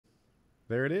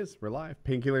There it is. We're live.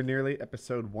 Painkiller Nearly,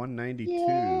 episode 192. Yeah.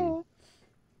 All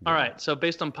right. So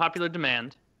based on popular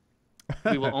demand,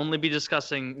 we will only be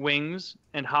discussing wings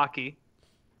and hockey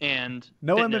and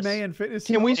no fitness MMA and fitness.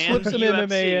 Can we and slip some UFC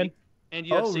MMA in? and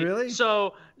UFC. Oh, really?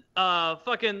 So,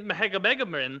 fucking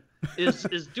Megaman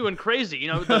is doing crazy. You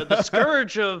know, the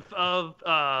scourge of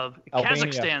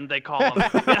Kazakhstan, they call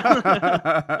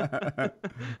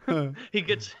him. He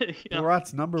gets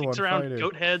Murat's number one kicks around fighter.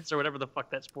 goat heads or whatever the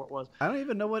fuck that sport was. I don't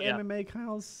even know what Yeah. MMA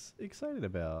Kyle's excited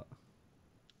about.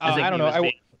 think I don't he know. was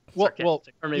being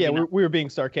sarcastic, or maybe yeah, not. we were being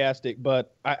sarcastic,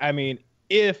 but I mean,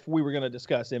 if we were going to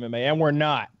discuss MMA, and we're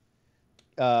not,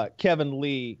 Kevin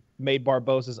Lee made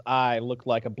Barbosa's eye look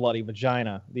like a bloody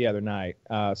vagina the other night.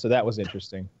 So that was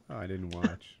interesting. Oh, I didn't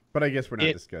watch. But I guess we're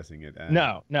not discussing it.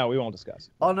 No, we won't discuss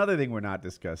it. Oh, another thing we're not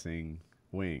discussing,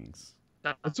 wings.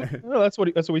 That's what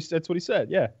he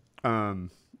said. Yeah.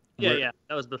 Yeah,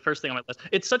 that was the first thing on my list.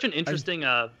 It's such an interesting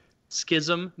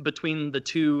schism between the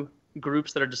two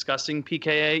groups that are discussing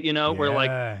PKA, you know, where like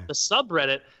the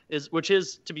subreddit is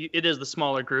it is the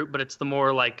smaller group, but it's the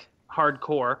more like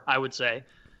hardcore, I would say.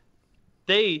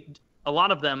 A lot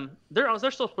of them, they're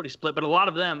still pretty split, but a lot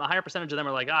of them, a higher percentage of them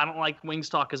are like, I don't like Wings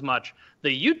Talk as much. The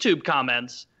YouTube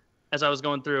comments, as I was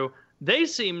going through, they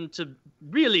seem to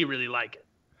really, really like it.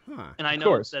 Huh. And I Of know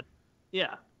course. that,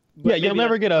 yeah. Yeah, you'll maybe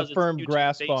never that's get a because it's firm YouTube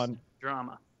grasp based on.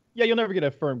 drama. Yeah, you'll never get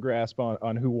a firm grasp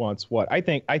on who wants what. I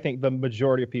think the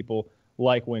majority of people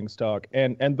like Wings Talk,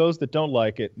 and those that don't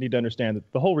like it need to understand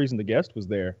that the whole reason the guest was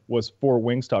there was for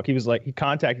Wings Talk. He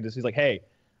contacted us. He's like, hey,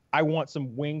 I want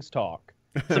some Wings Talk.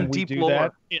 Some we deep do lore.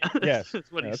 that? Yeah, Yes,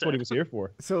 that's what he that's said. what he was here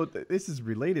for. So this is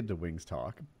related to Wings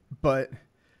Talk, but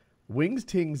Wings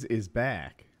Tings is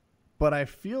back. But I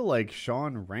feel like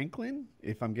Sean Ranklin,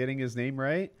 if I'm getting his name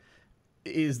right,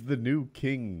 is the new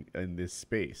king in this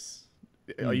space.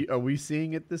 Are we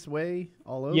seeing it this way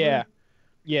all over?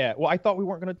 Yeah. Well, I thought we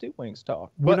weren't going to do Wings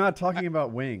Talk. We're not talking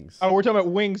about wings. Oh, we're talking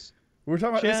about Wings. We're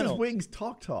talking about this is channels. Wings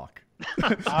Talk.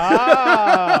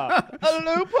 A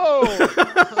loophole.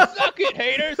 Suck it,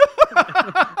 haters.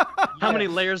 How many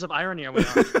layers of irony are we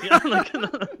on? Yeah, like,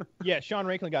 Yeah, Sean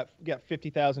Ranklin got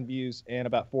 50,000 views in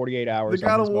about 48 hours. The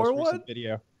God on his of War most recent one?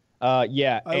 video.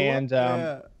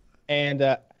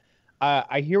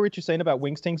 I hear what you're saying about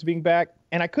Wings Tings being back,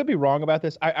 and I could be wrong about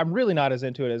this. I'm really not as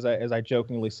into it as I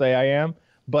jokingly say I am,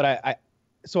 but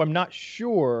so I'm not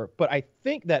sure. But I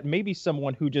think that maybe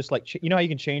someone who just like you know how you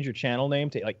can change your channel name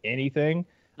to like anything.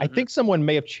 I think someone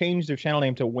may have changed their channel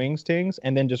name to Wings Tings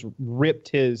and then just ripped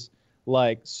his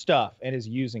like stuff and is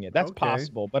using it. That's Okay.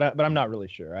 possible, but I'm not really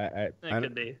sure. it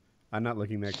could be. I'm not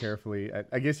looking that carefully.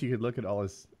 I guess you could look at all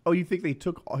his. Oh, you think they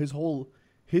took his whole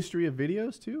history of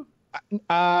videos too?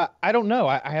 I don't know.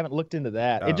 I haven't looked into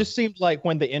that. Oh. It just seems like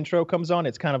when the intro comes on,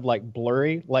 it's kind of like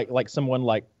blurry, like someone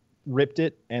like ripped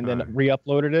it and then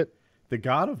re-uploaded it. The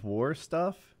God of War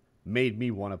stuff made me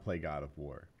want to play God of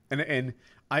War, and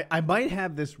I might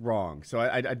have this wrong, so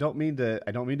I don't mean to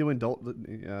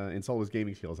insult his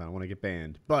gaming skills. I don't want to get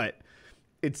banned, but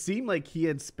it seemed like he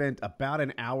had spent about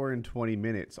an hour and 20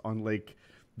 minutes on like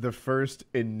the first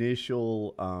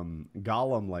initial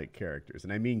Gollum-like characters,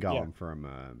 and I mean Gollum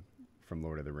from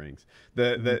Lord of the Rings.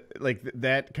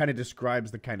 That kind of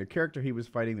describes the kind of character he was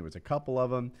fighting. There was a couple of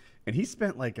them, and he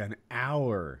spent like an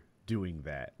hour doing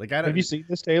that. Like, Have you seen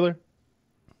this, Taylor?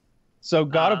 So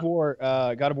God of War,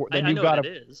 I know what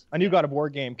it is. a new God of War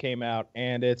game came out,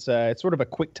 and it's sort of a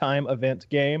quick time event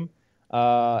game.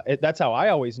 That's how I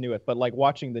always knew it. But like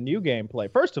watching the new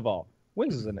gameplay, first of all,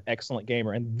 Wings is an excellent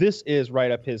gamer, and this is right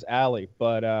up his alley.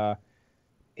 But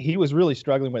he was really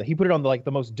struggling with it. He put it on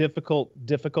the most difficult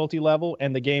difficulty level,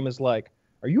 and the game is like,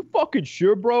 "Are you fucking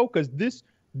sure, bro? Because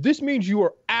this means you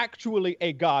are actually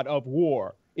a God of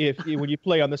War when you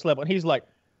play on this level." And he's like,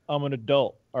 "I'm an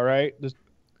adult, all right? Just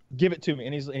give it to me."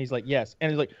 And he's like, "Yes." And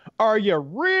he's like, "Are you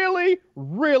really,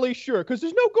 really sure? Because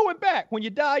there's no going back. When you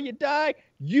die, you die.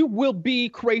 You will be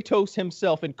Kratos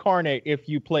himself incarnate if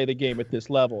you play the game at this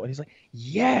level." And he's like,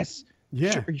 "Yes."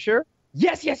 Yeah. Sure, are you sure?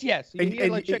 Yes. And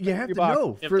you have to know, You have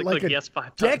for to like click a yes 5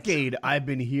 times. decade, I've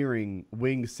been hearing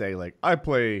Wings say, like, I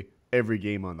play every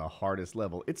game on the hardest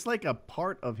level. It's like a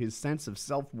part of his sense of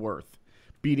self-worth,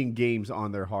 beating games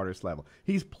on their hardest level.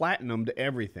 He's platinumed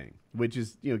everything, which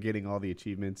is, getting all the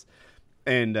achievements.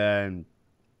 And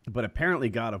but apparently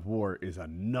God of War is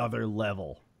another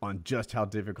level on just how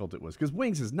difficult it was. Because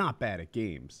Wings is not bad at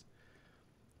games.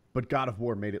 But God of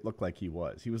War made it look like he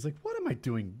was. He was like, what am I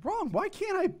doing wrong? Why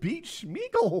can't I beat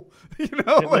Schmeagol?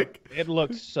 It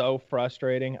looked so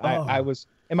frustrating. Oh. I was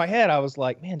in my head, I was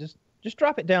like, man, just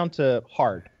drop it down to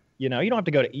hard. You don't have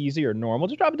to go to easy or normal.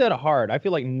 Just drop it down to hard. I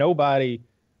feel like nobody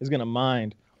is gonna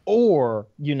mind, or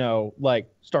like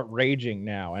start raging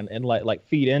now and like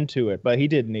feed into it. But he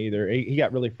didn't either. He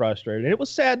got really frustrated, and it was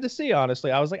sad to see.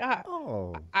 Honestly, I was like,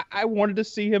 I wanted to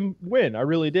see him win. I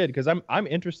really did, because I'm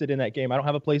interested in that game. I don't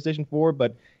have a PlayStation 4,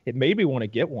 but it made me want to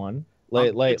get one.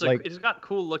 It's got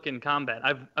cool looking combat.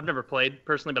 I've never played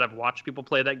personally, but I've watched people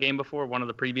play that game before, one of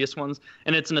the previous ones,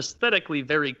 and it's an aesthetically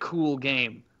very cool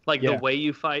game. Like the way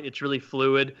you fight, it's really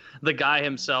fluid. The guy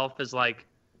himself is like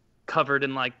covered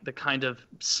in like the kind of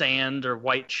sand or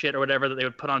white shit or whatever that they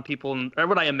would put on people, or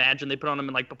what I imagine they put on them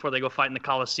in, like before they go fight in the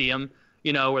Coliseum,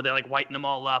 where they like whiten them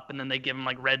all up and then they give them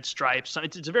like red stripes.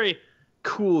 It's a very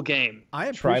cool game. I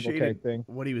appreciated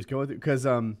what he was going through, because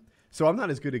so I'm not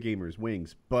as good a gamer as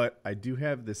Wings, but I do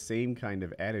have the same kind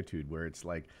of attitude where it's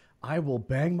like, I will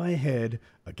bang my head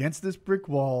against this brick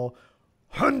wall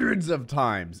hundreds of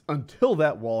times until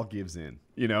that wall gives in,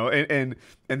 and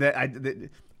that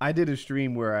I did a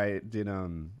stream where I did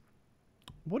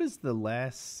what is the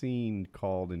last scene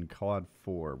called in COD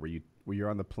 4 where you're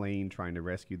on the plane trying to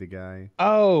rescue the guy?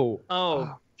 Oh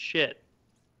shit.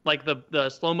 Like the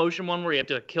slow motion one where you have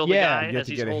to kill the guy as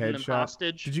he's holding him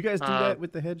hostage. Did you guys do that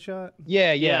with the headshot?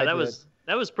 Yeah,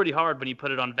 that was pretty hard when you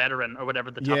put it on veteran or whatever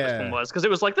the toughest one was, because it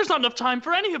was like, there's not enough time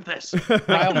for any of this.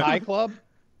 Mile High Club?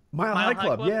 Mile High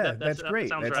Club, yeah, that's great.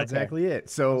 That's right. Exactly it.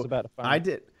 So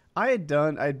I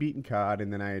had beaten COD,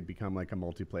 and then I had become like a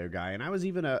multiplayer guy, and I was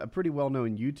even a pretty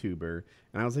well-known YouTuber,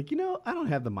 and I was like, I don't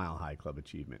have the Mile High Club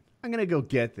achievement. I'm going to go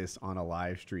get this on a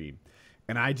live stream.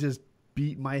 And I just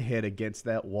beat my head against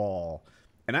that wall,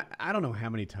 and I don't know how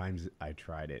many times I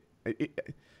tried it.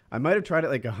 I might have tried it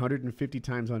like 150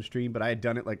 times on stream, but I had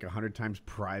done it like 100 times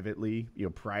privately,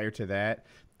 prior to that.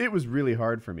 It was really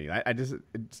hard for me. I just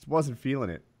wasn't feeling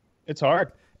it. It's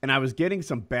hard. And I was getting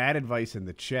some bad advice in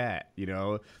the chat,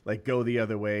 like go the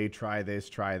other way, try this,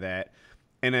 try that.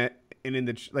 And in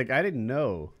the I didn't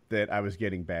know that I was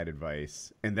getting bad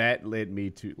advice, and that led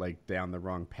me to like down the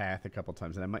wrong path a couple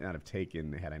times that I might not have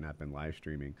taken had I not been live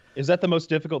streaming. Is that the most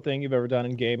difficult thing you've ever done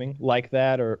in gaming, like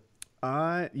that, or?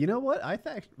 You know what? I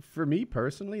think for me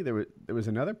personally, there was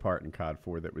another part in COD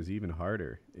 4 that was even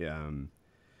harder.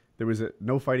 There was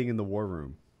no fighting in the war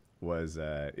room.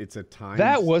 It's a time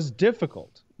that was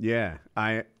difficult. Yeah,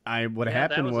 what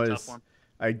happened was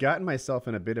I'd gotten myself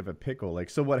in a bit of a pickle.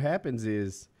 Like, so what happens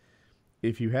is,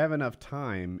 if you have enough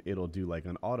time, it'll do like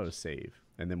an autosave,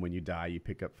 and then when you die, you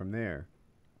pick up from there.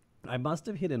 I must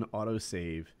have hit an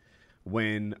autosave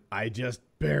when I just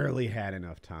barely had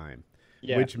enough time,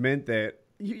 which meant that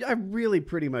I really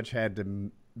pretty much had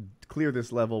to clear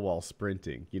this level while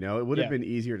sprinting. It would have been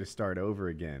easier to start over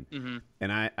again. Mm-hmm.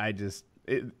 And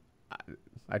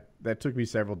that took me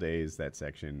several days, that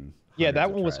section. Yeah,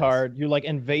 that one was hard. You're like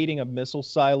invading a missile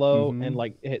silo, and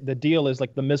like the deal is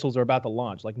like the missiles are about to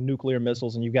launch, like nuclear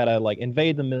missiles, and you got to like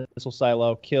invade the missile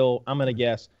silo, kill, I'm going to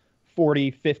guess,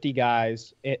 40, 50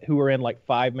 guys who are in like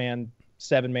 5-man,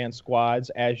 7-man squads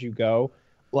as you go,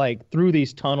 like through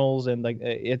these tunnels, and like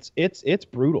it's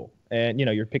brutal. And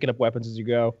you're picking up weapons as you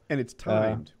go. And it's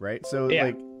timed, right? So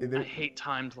I hate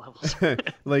timed levels.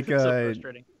 Like it's so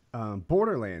frustrating.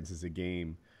 Borderlands is a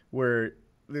game where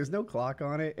there's no clock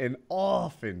on it, and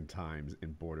oftentimes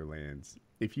in Borderlands,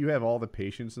 if you have all the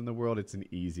patience in the world, it's an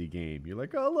easy game. You're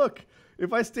like, oh, look,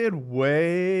 if I stand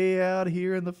way out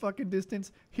here in the fucking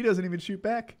distance, he doesn't even shoot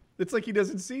back. It's like he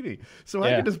doesn't see me. So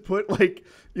I can just put like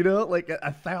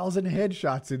 1,000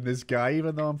 headshots in this guy,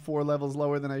 even though I'm 4 levels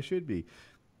lower than I should be.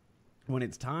 When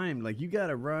it's time, like, you got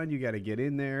to run, you got to get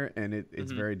in there, and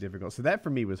it's very difficult. So that for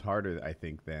me was harder, I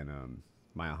think, than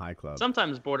Mile High Club.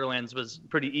 Sometimes Borderlands was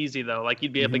pretty easy, though. Like,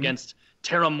 you'd be up against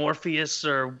Terra Morpheus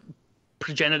or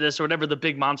Progenitus or whatever the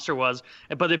big monster was.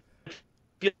 But if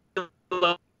you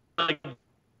like...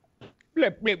 He's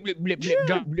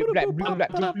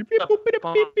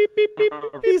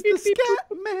the scat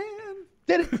man.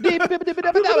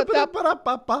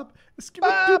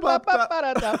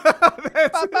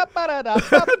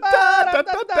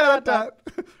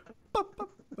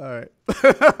 All right.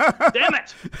 Damn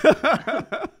it!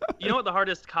 You know what the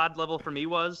hardest COD level for me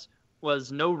was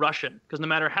no Russian, because no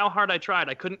matter how hard I tried,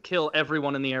 I couldn't kill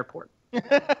everyone in the airport.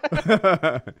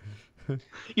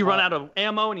 You run out of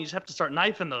ammo, and you just have to start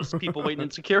knifing those people waiting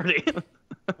in security.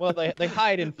 Well, they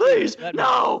hide in. Please,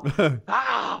 no!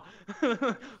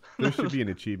 There should be an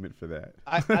achievement for that.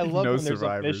 I love when there's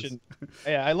a mission.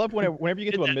 Yeah, I love whenever you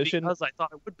get to a mission. Because I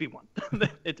thought it would be one.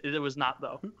 It was not,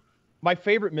 though. My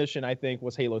favorite mission, I think,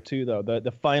 was Halo 2, though.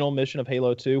 The final mission of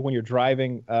Halo 2, when you're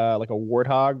driving like a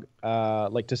Warthog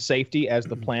like to safety as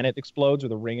the planet explodes or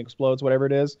the ring explodes, whatever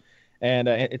it is. And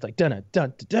it's like, dun dun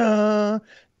dun dun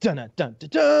dun dun dun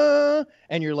dun,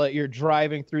 and you're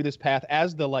driving through this path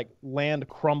as the like land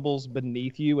crumbles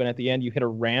beneath you, and at the end you hit a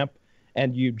ramp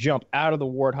and you jump out of the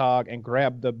Warthog and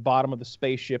grab the bottom of the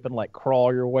spaceship and like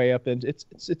crawl your way up, and it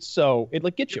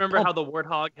like gets you. Remember how the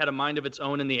Warthog had a mind of its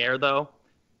own in the air though?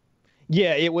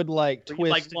 Yeah, it would like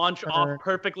twist, like launch off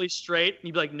perfectly straight, and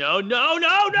you'd be like, no,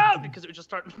 because it would just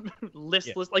start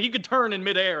listless. Yeah. Like you could turn in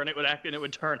midair, and it would act, and it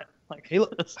would turn it. Like Halo,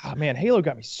 oh man, Halo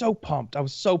got me so pumped. I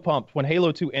was so pumped when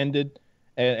Halo 2 ended,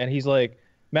 and he's like,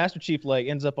 Master Chief like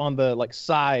ends up on the like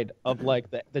side of like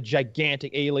the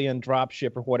gigantic alien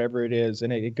dropship or whatever it is,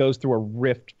 and it goes through a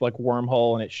rift like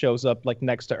wormhole, and it shows up like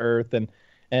next to Earth, and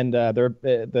they're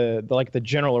the like the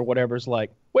general or whatever is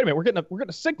like, wait a minute, we're getting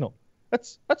a signal.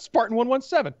 That's Spartan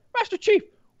 117. Master Chief,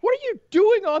 what are you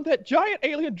doing on that giant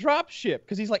alien dropship?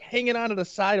 Because he's like hanging onto the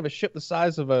side of a ship the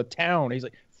size of a town. He's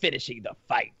like, finishing the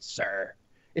fight, sir.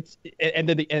 And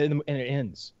then it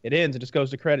ends. It ends. It just goes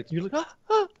to credits. You're like,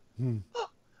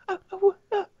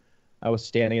 I was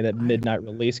standing in that midnight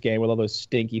release game with all those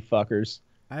stinky fuckers.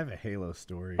 I have a Halo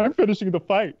story. I'm finishing the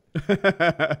fight.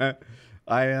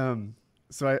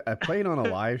 So I played on a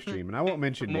live stream, and I won't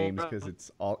mention names because it's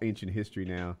all ancient history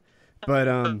now. But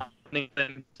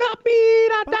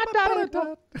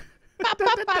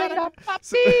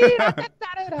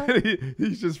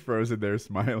he's just frozen there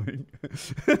smiling.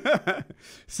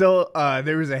 So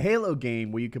there was a Halo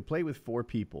game where you could play with 4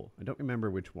 people. I don't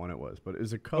remember which one it was, but it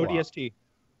was a co-op. ODST.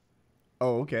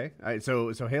 Oh, okay. All right,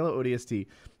 so Halo ODST.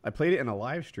 I played it in a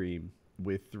live stream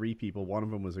with 3 people. One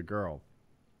of them was a girl.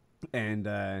 And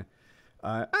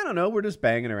I don't know. We're just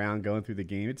banging around, going through the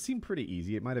game. It seemed pretty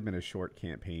easy. It might have been a short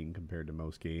campaign compared to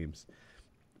most games.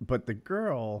 But the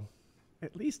girl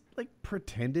at least like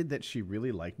pretended that she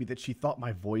really liked me, that she thought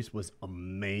my voice was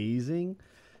amazing.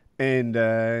 And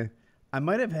I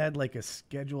might have had like a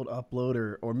scheduled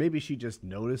upload, or maybe she just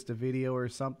noticed a video or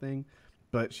something.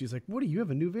 But she's like, "Woody, you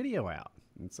have a new video out."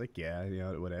 And it's like, yeah,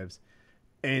 whatevs.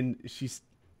 And she's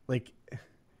like,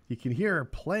 you can hear her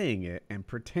playing it and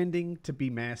pretending to be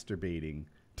masturbating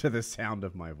to the sound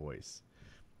of my voice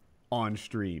on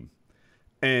stream.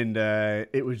 And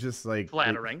it was just like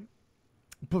flattering.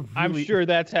 But really, I'm sure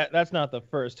that's not the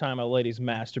first time a lady's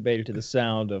masturbated to the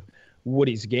sound of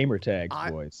Woody's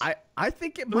gamertag voice. I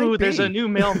think it might be. There's a new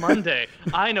Mail Monday.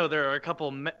 I know there are a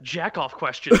couple jack-off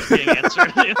questions being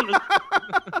answered.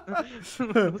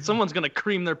 Someone's going to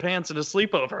cream their pants in a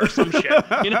sleepover or some shit.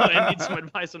 And need some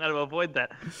advice on how to avoid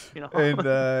that. And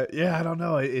yeah, I don't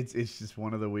know. It's just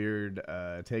one of the weird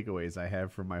takeaways I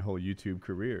have from my whole YouTube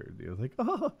career. It was like,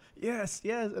 oh, yes.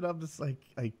 And I'm just like,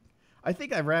 I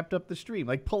think I wrapped up the stream,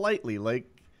 like politely, like,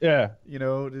 yeah,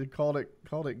 called it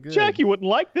good. Jackie wouldn't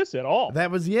like this at all.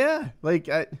 That was like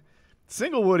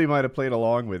single Woody might have played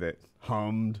along with it,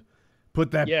 hummed, put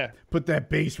that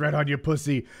bass right on your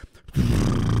pussy,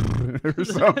 or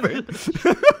something.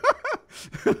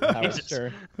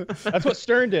 That's what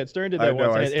Stern did. Stern did that I know,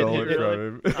 once. I stole it from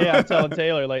him. Yeah, I'm telling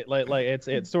Taylor, like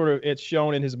it's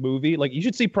shown in his movie. Like you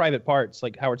should see Private Parts,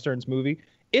 like Howard Stern's movie.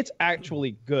 It's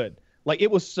actually good. Like,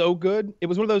 it was so good. It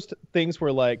was one of those things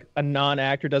where, like, a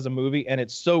non-actor does a movie, and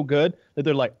it's so good that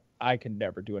they're like, I can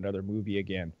never do another movie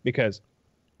again because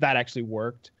that actually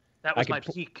worked. That was my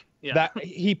peak. Yeah. That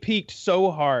he peaked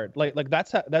so hard. Like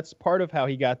that's part of how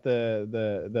he got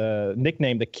the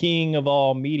nickname, the King of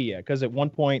All Media, because at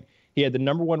one point he had the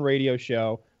 #1 radio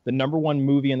show, the #1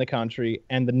 movie in the country,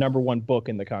 and the #1 book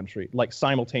in the country, like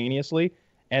simultaneously,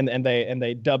 and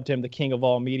they dubbed him the King of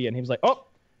All Media, and he was like, oh.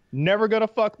 Never gonna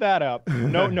fuck that up.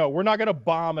 No, we're not gonna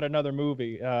bomb at another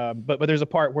movie. But there's a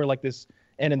part where like this,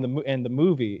 and in the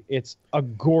movie, it's a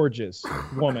gorgeous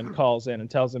woman calls in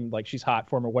and tells him like she's hot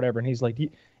for him or whatever, and he's like,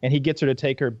 and he gets her to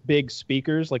take her big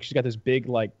speakers, like she's got this big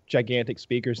like gigantic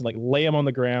speakers, and like lay them on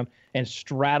the ground and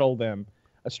straddle them,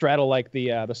 like the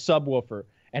subwoofer,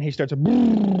 and he starts to,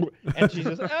 and she's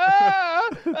just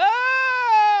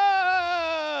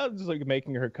just like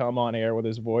making her come on air with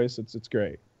his voice. It's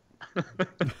great.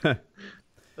 That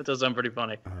does sound pretty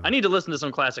funny. I need to listen to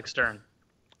some classic Stern.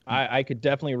 I could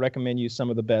definitely recommend you some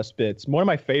of the best bits. One of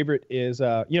my favorite is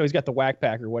he's got the Whack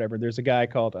Pack or whatever. There's a guy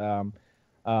called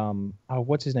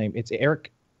what's his name? It's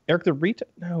Eric the Retard.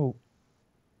 No,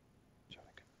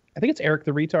 I think it's Eric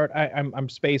the Retard. I'm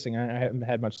spacing. I haven't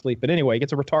had much sleep, but anyway, he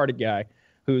gets a retarded guy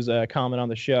who's comment on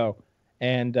the show,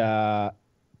 and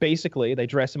basically they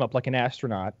dress him up like an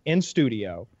astronaut in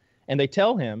studio, and they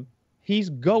tell him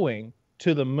he's going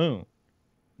to the moon.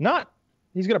 Not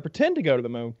he's going to pretend to go to the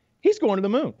moon. He's going to the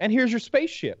moon. And here's your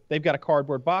spaceship. They've got a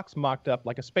cardboard box mocked up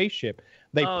like a spaceship.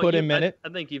 They put him in it. I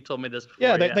think you've told me this before.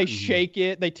 Yeah, they shake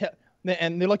it.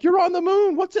 And they're like, you're on the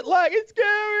moon. What's it like? It's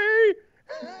scary.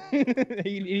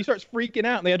 he starts freaking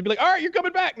out, and they had to be like, all right, you're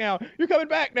coming back now. You're coming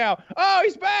back now. Oh,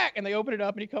 he's back. And they open it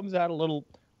up, and he comes out a little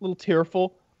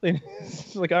tearful.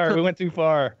 It's like, all right, we went too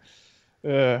far.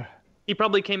 He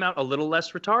probably came out a little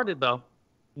less retarded, though.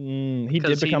 He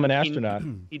did become an astronaut.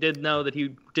 He did know that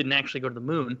he didn't actually go to the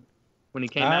moon when he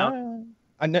came out.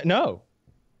 No.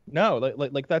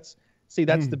 Like that's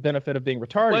the benefit of being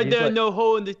retarded. Why there no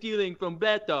hole in the ceiling from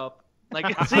Blatov?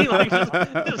 Like, see, like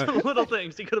just little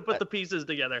things. He could have put the pieces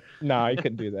together. No, he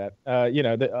couldn't do that.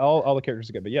 All the characters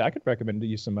are good, but yeah, I could recommend to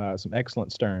you some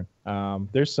excellent Stern.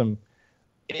 There's some.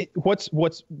 What's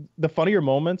the funnier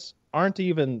moments aren't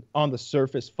even on the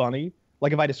surface funny.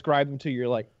 Like if I describe them to you, you're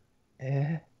like,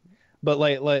 eh. But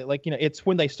like it's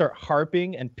when they start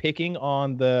harping and picking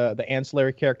on the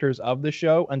ancillary characters of the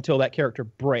show until that character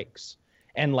breaks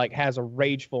and like has a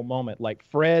rageful moment. Like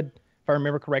Fred, if I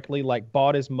remember correctly, like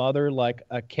bought his mother like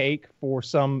a cake for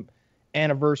some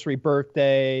anniversary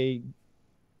birthday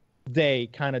day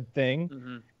kind of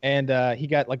thing, and he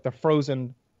got like the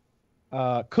frozen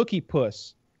Cookie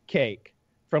Puss cake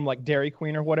from like Dairy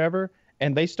Queen or whatever,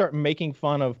 and they start making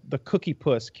fun of the Cookie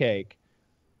Puss cake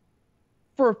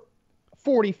for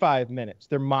 45 minutes.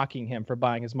 They're mocking him for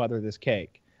buying his mother this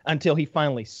cake until he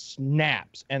finally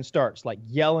snaps and starts like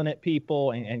yelling at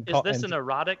people. And is this an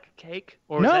erotic cake,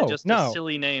 or no, is that just a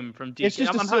silly name from DC? It's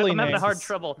just I'm having hard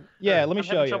trouble. Yeah, let me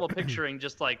show you. Trouble picturing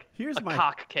just like my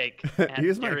cock cake.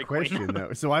 Here's my Dairy question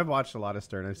though. So I've watched a lot of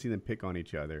Stern. I've seen them pick on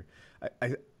each other.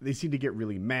 They seem to get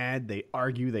really mad. They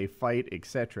argue. They fight,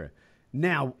 etc.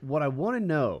 Now, what I want to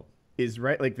know is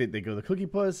like they go the Cookie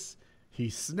Puss. He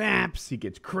snaps. He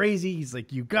gets crazy. He's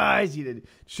like, "You guys,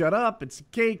 shut up! It's a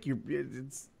cake.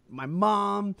 It's my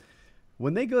mom."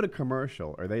 When they go to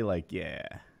commercial, are they like, "Yeah,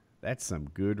 that's some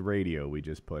good radio we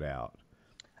just put out"?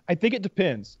 I think it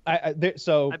depends. I bet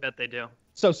they do.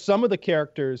 So some of the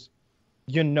characters,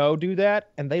 do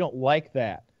that, and they don't like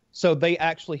that. So they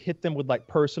actually hit them with like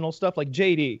personal stuff, like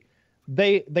JD.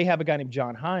 They have a guy named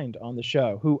John Hind on the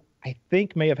show who I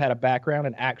think may have had a background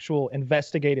in actual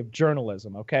investigative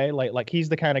journalism. Okay, like he's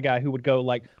the kind of guy who would go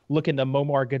like look into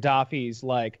Muammar Gaddafi's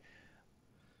like.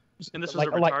 And this was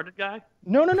a retarded guy?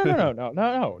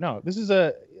 No. This is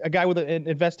a guy with an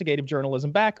investigative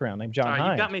journalism background named John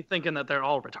Hind. You got me thinking that they're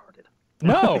all retarded.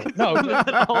 No.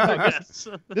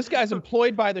 This guy's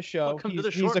employed by the show. He's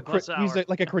a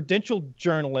credentialed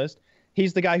journalist.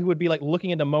 He's the guy who would be like looking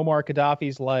into Muammar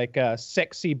Gaddafi's like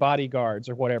sexy bodyguards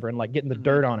or whatever and like getting the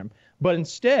dirt on him. But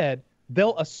instead,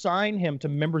 they'll assign him to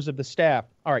members of the staff.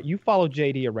 All right, you follow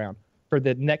JD around for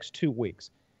the next 2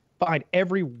 weeks. Find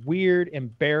every weird,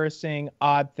 embarrassing,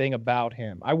 odd thing about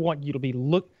him. I want you to be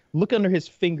look under his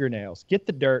fingernails, get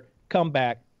the dirt, come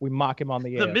back. We mock him on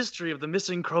the air. The mystery of the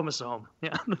missing chromosome.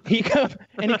 Yeah. He comes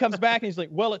back and he's like,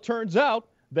 well, it turns out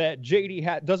that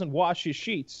JD doesn't wash his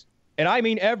sheets. And I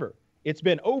mean ever. It's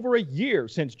been over a year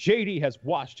since JD has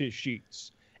washed his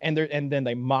sheets. And then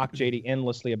they mock JD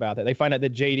endlessly about that. They find out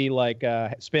that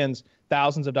JD spends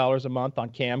thousands of dollars a month on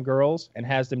cam girls and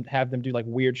have them do like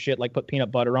weird shit, like put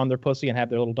peanut butter on their pussy and have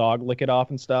their little dog lick it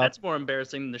off and stuff. That's more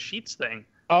embarrassing than the sheets thing.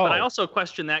 Oh. But I also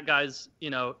question that guy's,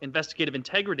 investigative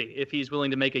integrity if he's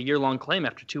willing to make a year-long claim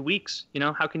after 2 weeks.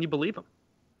 How can you believe him?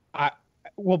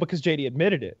 Because JD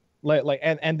admitted it.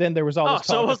 And then there was all this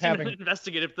talk of having an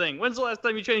investigative thing. When's the last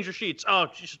time you changed your sheets? Oh,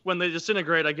 just when they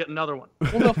disintegrate, I get another one.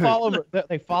 Well,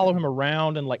 they follow him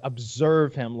around and like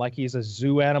observe him like he's a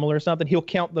zoo animal or something. He'll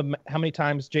count how many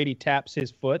times JD taps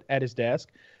his foot at his desk.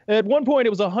 At one point,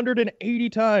 it was 180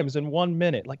 times in 1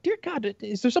 minute. Like, dear God,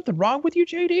 is there something wrong with you,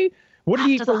 JD? What did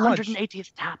he eat for lunch? After the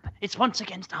 180th tap, it's once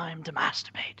again time to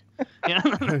masturbate.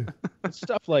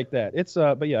 Stuff like that. It's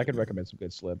but yeah, I could recommend some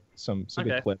good some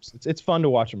good clips. It's fun to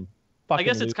watch them. I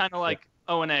guess it's kind of like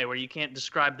O&A, where you can't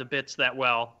describe the bits that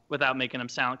well without making them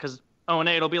sound. Because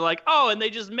O&A, it'll be like, and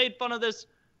they just made fun of this,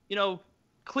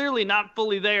 clearly not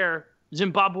fully there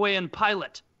Zimbabwean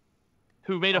pilot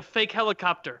who made a fake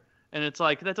helicopter. And it's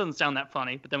like, that doesn't sound that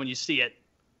funny. But then when you see it,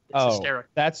 it's hysterical.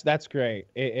 That's great.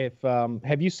 If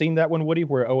have you seen that one, Woody,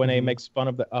 where O&A makes fun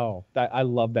of I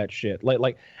love that shit.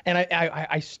 And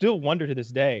I still wonder to this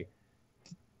day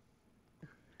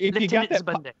if Lieutenant you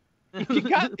got that.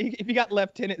 If you got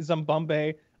Lieutenant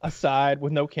Zimbabwe aside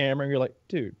with no camera, and you're like,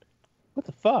 dude, what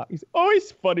the fuck? He's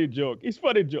funny joke. He's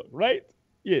funny joke, right?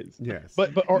 Yes.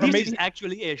 But this is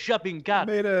actually a shopping cart.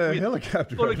 Made a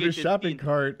helicopter out of a shopping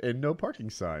cart and no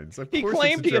parking signs. Of course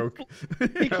it's a joke.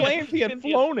 He claimed he had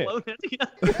flown it.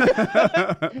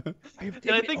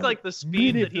 And I think like the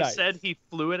speed that he said he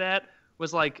flew it at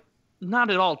was like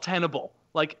not at all tenable.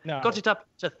 Like got it up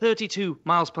to 32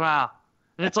 miles per hour,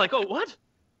 and it's like, oh what?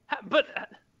 But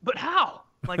how?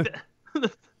 Like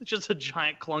It's just a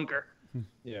giant clunker.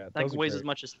 Yeah, that weighs as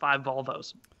much as 5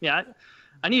 Volvos. Yeah,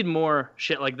 I need more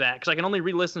shit like that because I can only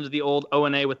re-listen to the old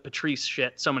O&A with Patrice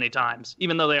shit so many times,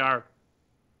 even though they are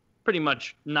pretty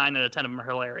much 9 out of 10 of them are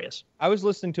hilarious. I was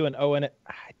listening to an O&A,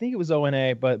 I think it was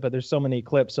O&A, but there's so many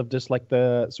clips of just like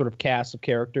the sort of cast of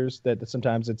characters that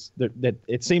sometimes that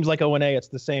it seems like O&A, it's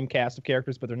the same cast of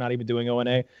characters, but they're not even doing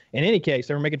O&A. In any case,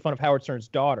 they were making fun of Howard Stern's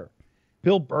daughter.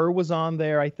 Bill Burr was on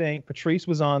there, I think. Patrice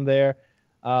was on there.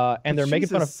 And they're making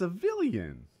fun of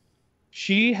civilian.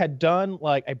 She had done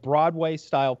like a Broadway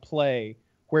style play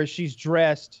where she's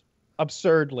dressed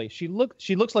absurdly. She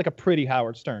looks like a pretty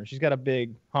Howard Stern. She's got a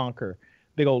big honker,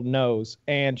 big old nose,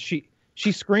 and she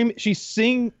scream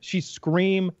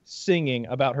singing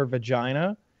about her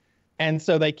vagina, and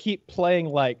so they keep playing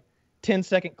like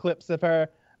 10-second clips of her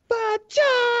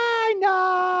vagina,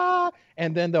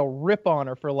 and then they'll rip on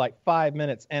her for like 5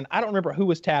 minutes. And I don't remember who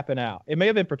was tapping out. It may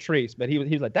have been Patrice, but he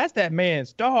was like, "That's that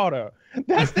man's daughter.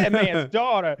 That's that man's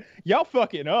daughter. Y'all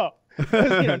fucking up."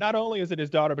 Not only is it his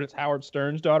daughter, but it's Howard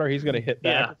Stern's daughter. He's gonna hit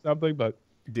back or something. But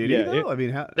did he though? I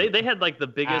mean, they had like the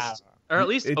biggest, or at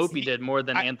least Opie did more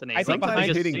than Anthony. I think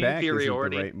sometimes hitting back isn't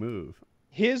the right move.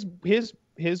 His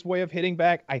way of hitting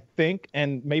back, I think,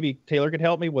 and maybe Taylor could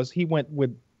help me, was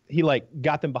he like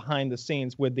got them behind the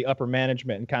scenes with the upper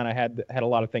management and kind of had a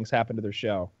lot of things happen to their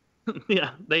show.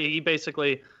 Yeah, he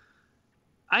basically,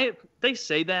 they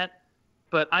say that,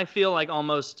 but I feel like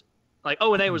almost like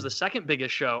O&A was the second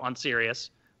biggest show on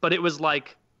Sirius, but it was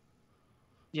like,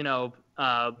 the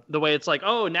way it's like,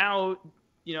 oh, now,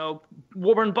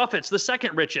 Warren Buffett's the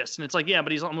second richest, and it's like, yeah,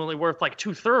 but he's only worth like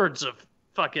 2/3 of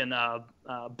fucking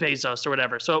Bezos or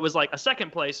whatever. So it was like a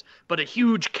second place, but a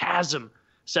huge chasm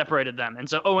separated them. And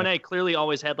so O&A clearly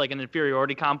always had like an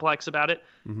inferiority complex about it.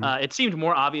 Mm-hmm. It seemed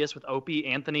more obvious with Opie.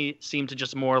 Anthony seemed to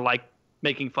just more like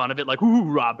making fun of it, like, "Ooh,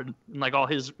 Robin," and like all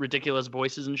his ridiculous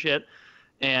voices and shit.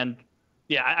 And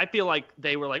yeah, I feel like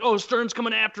they were like, "Oh, Stern's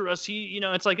coming after us."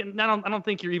 It's like, I don't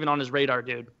think you're even on his radar,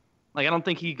 dude. Like, I don't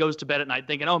think he goes to bed at night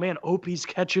thinking, "Oh man, Opie's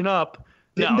catching up."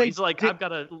 He's like, "I've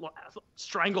got a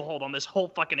stranglehold on this whole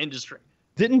fucking industry."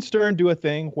 Didn't Stern do a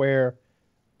thing where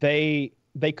they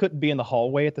couldn't be in the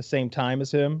hallway at the same time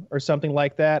as him or something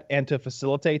like that? And to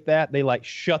facilitate that, they like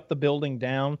shut the building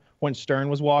down when Stern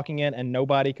was walking in, and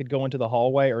nobody could go into the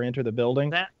hallway or enter the building.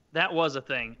 That was a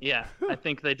thing. Yeah, I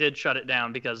think they did shut it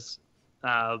down because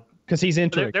he's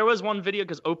into there was one video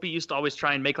because Opie used to always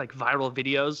try and make like viral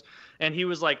videos, and he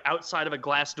was like outside of a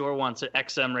glass door once at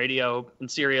XM Radio and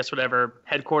Sirius whatever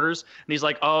headquarters, and he's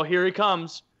like, "Oh, here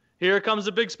comes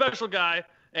the big special guy."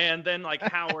 And then like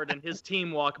Howard and his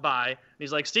team walk by, and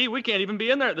he's like, "Steve, we can't even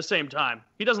be in there at the same time.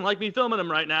 He doesn't like me filming him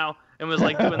right now," and was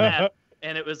like doing that.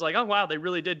 And it was like, oh wow, they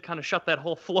really did kind of shut that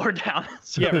whole floor down.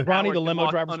 So yeah, Ronnie the limo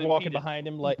driver's walking behind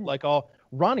him like all.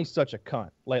 Ronnie's such a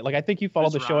cunt. Like I think you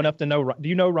followed the show enough to know. Do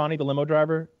you know Ronnie the limo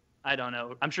driver? I don't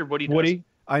know. I'm sure Woody does. Woody?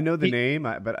 I know the name,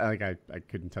 but I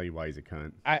couldn't tell you why he's a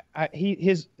cunt.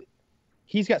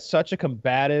 He's got such a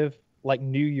combative like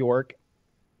New York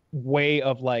way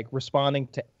of like responding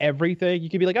to everything. You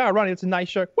could be like, "Oh, Ronnie, that's a nice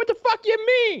shirt." "What the fuck you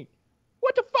mean?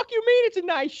 What the fuck you mean it's a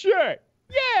nice shirt?"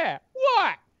 "Yeah,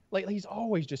 what?" Like he's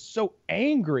always just so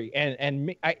angry,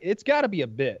 and it's got to be a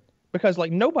bit because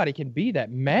like nobody can be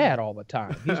that mad all the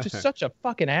time. He's just such a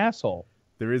fucking asshole.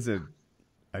 There is a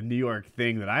New York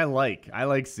thing that I like. I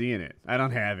like seeing it. I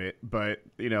don't have it, but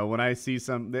when I see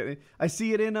I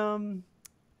see it in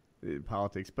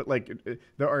politics. But like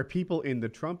there are people in the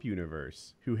Trump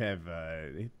universe who have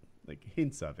like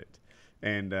hints of it,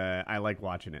 and I like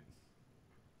watching it.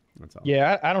 That's all.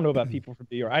 Yeah, I don't know about people from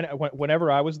New York. Whenever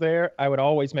I was there, I would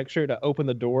always make sure to open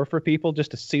the door for people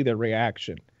just to see their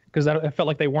reaction because I felt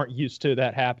like they weren't used to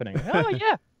that happening. "Oh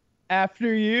yeah,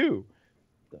 after you."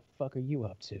 The fuck are you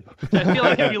up to? I feel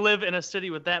like if you live in a city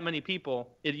with that many people,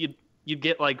 you'd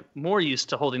get like more used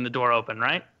to holding the door open,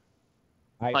 right?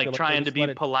 Like trying to be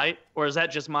polite, or is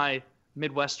that just my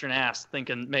Midwestern ass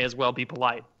thinking may as well be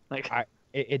polite? Like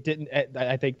it didn't.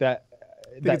 I think that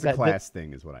it's a class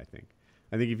thing, is what I think.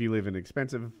 I think if you live in an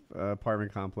expensive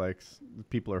apartment complex,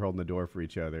 people are holding the door for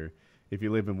each other. If you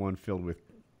live in one filled with,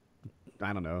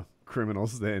 I don't know,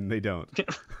 criminals, then they don't.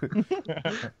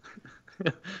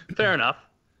 Fair enough.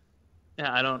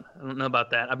 Yeah, I don't know about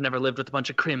that. I've never lived with a bunch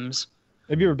of crims.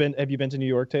 Have you been to New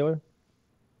York, Taylor?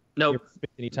 No. Nope.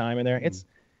 Any time in there?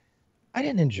 I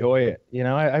didn't enjoy it.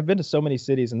 I've been to so many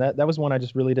cities, and that was one I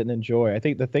just really didn't enjoy. I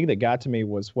think the thing that got to me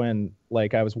was when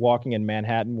like I was walking in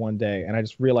Manhattan one day, and I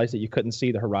just realized that you couldn't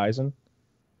see the horizon,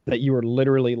 that you were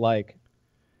literally like,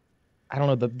 I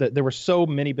don't know, there were so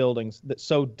many buildings that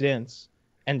so dense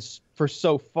and for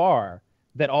so far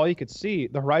that all you could see,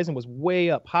 the horizon was way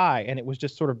up high, and it was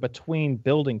just sort of between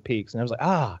building peaks. And I was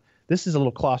like, this is a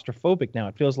little claustrophobic now.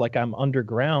 It feels like I'm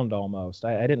underground almost.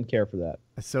 I didn't care for that.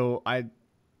 So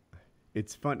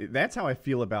it's funny. That's how I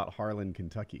feel about Harlan,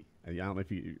 Kentucky. I don't know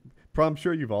if I'm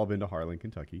sure you've all been to Harlan,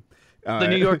 Kentucky. The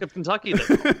New York of Kentucky.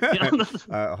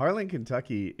 Harlan,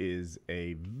 Kentucky is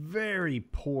a very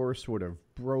poor, sort of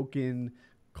broken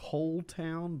coal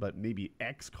town, but maybe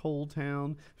ex-coal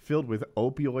town, filled with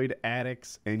opioid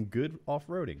addicts and good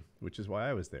off-roading, which is why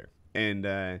I was there. And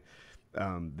the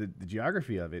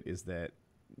geography of it is that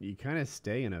you kind of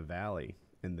stay in a valley,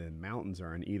 and the mountains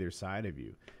are on either side of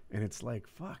you. And it's like,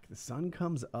 fuck, the sun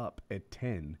comes up at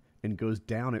 10 and goes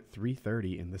down at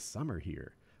 3:30 in the summer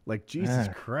here. Like, Jesus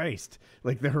Christ.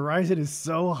 Like, the horizon is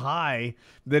so high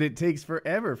that it takes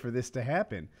forever for this to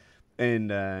happen. And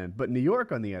but New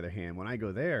York, on the other hand, when I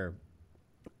go there,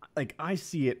 like, I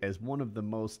see it as one of the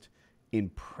most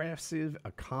impressive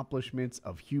accomplishments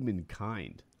of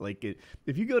humankind. Like,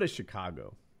 if you go to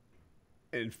Chicago,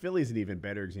 and Philly's an even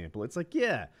better example, it's like,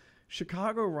 yeah,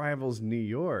 Chicago rivals New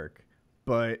York,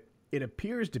 but it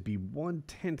appears to be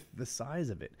 1/10 the size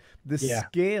of it. The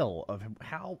scale of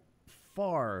how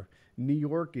far New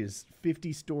York is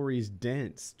 50 stories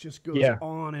dense just goes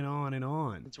on and on and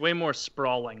on. It's way more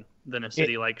sprawling than a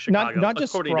city like Chicago, not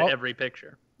just according to every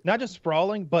picture. Not just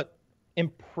sprawling, but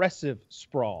impressive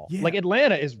sprawl. Yeah. Like,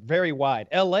 Atlanta is very wide.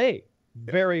 L.A.,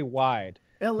 very wide.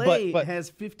 L.A.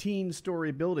 has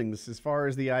 15-story buildings as far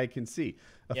as the eye can see.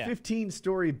 A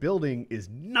 15-story building is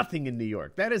nothing in New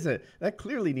York. That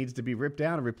clearly needs to be ripped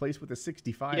down and replaced with a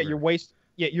 65.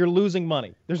 You're losing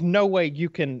money. There's no way you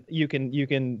can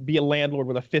be a landlord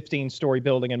with a 15-story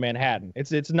building in Manhattan.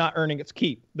 It's not earning its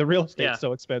keep. The real estate's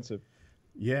so expensive.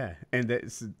 Yeah, and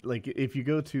that's like, if you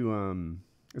go to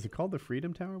is it called the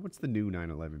Freedom Tower? What's the new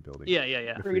 9/11 building?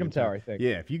 Yeah. The Freedom Tower, I think.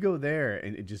 Yeah, if you go there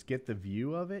and just get the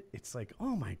view of it, it's like,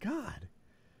 oh my God.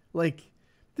 Like,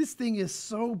 this thing is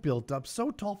so built up,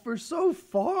 so tall for so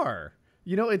far.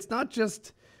 You know, it's not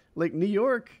just like New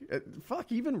York.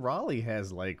 Even Raleigh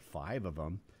has like 5 of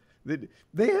them.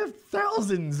 They have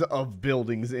thousands of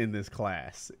buildings in this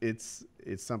class. It's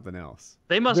something else.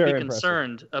 They must be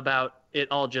concerned about it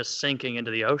all just sinking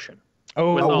into the ocean.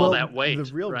 With all that weight.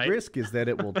 The real right? risk is that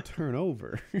it will turn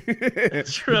over.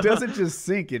 It doesn't just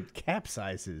sink, it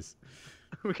capsizes.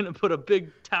 We're going to put a big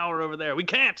tower over there. We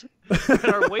can't. We're at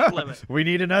our weight limit. We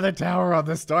need another tower on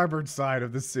the starboard side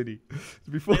of the city.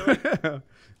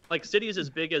 Like cities as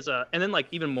big as and then like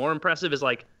even more impressive is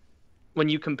like when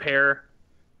you compare,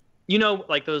 you know,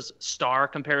 like those star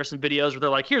comparison videos where they're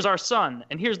like, here's our sun,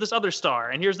 and here's this other star,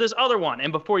 and here's this other one.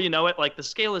 And before you know it, like the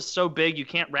scale is so big you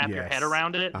can't wrap your head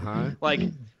around it. Like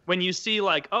when you see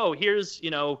like, oh, here's,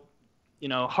 you know,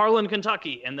 Harlan,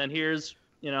 Kentucky, and then here's,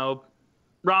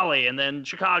 Raleigh, and then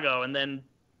Chicago, and then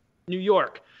New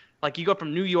York. Like you go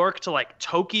from New York to like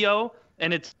Tokyo,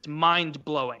 and it's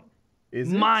mind-blowing.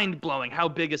 Is it? Mind-blowing how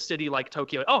big a city like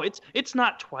Tokyo. Oh, it's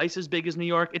not twice as big as New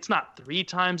York. It's not 3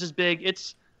 times as big.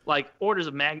 It's like orders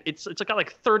of it's got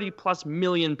like 30+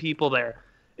 million people there.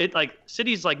 It like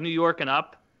cities like New York and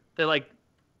up, they like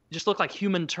just look like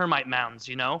human termite mounds,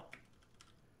 you know?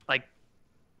 Like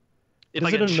it's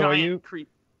Does like it a annoy giant you?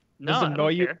 No, Does it I annoy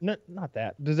don't you? care. No, not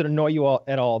that. Does it annoy you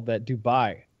at all that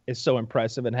Dubai is so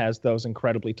impressive and has those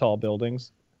incredibly tall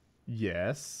buildings?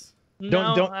 Yes.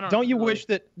 Don't you wish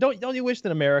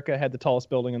that America had the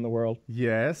tallest building in the world?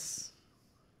 Yes.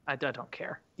 I don't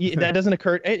care. That doesn't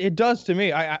occur. It does to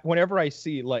me. Whenever I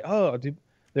see like, oh, dude,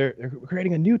 they're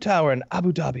creating a new tower in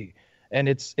Abu Dhabi, and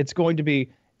it's going to be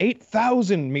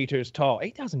 8,000 meters tall.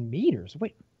 8,000 meters?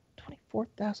 Wait,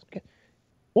 24,000.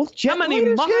 Well, how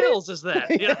many miles is that?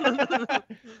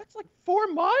 That's like 4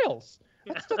 miles.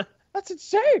 That's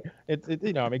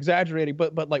insane. I'm exaggerating,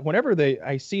 but like whenever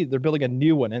I see they're building a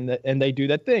new one and they do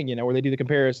that thing, where they do the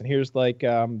comparison. Here's like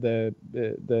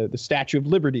the Statue of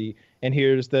Liberty, and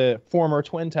here's the former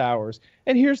Twin Towers,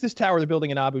 and here's this tower they're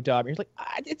building in Abu Dhabi. You're like,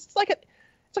 it's like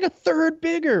a third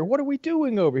bigger. What are we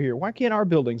doing over here? Why can't our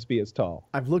buildings be as tall?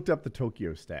 I've looked up the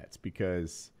Tokyo stats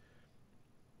because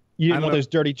there's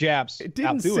dirty Japs. It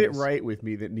didn't sit right with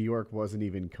me that New York wasn't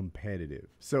even competitive.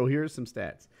 So here's some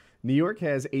stats. New York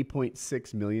has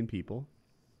 8.6 million people,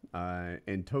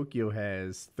 and Tokyo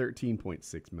has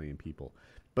 13.6 million people.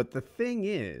 But the thing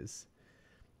is,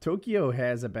 Tokyo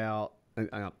has about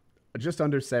just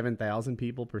under 7,000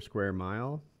 people per square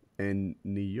mile, and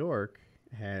New York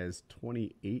has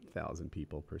 28,000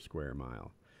 people per square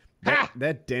mile.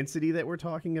 That density that we're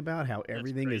talking about, how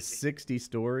everything is 60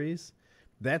 stories,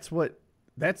 that's what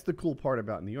That's the cool part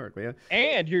about New York. Yeah.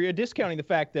 And you're discounting the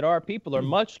fact that our people are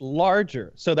much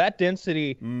larger, so that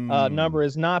density number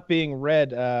is not being read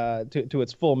to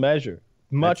its full measure.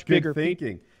 Much bigger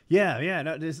thinking. Yeah.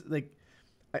 No, just like,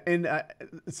 and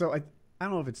so I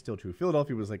don't know if it's still true.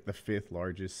 Philadelphia was like the 5th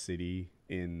largest city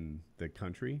in the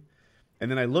country,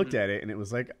 and then I looked at it and it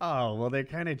was like, oh well, they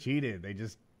kind of cheated. They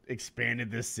just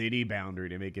expanded the city boundary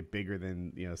to make it bigger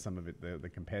than some of it the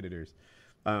competitors.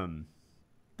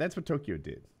 That's what Tokyo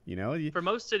did. For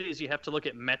most cities, you have to look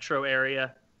at metro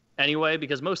area anyway,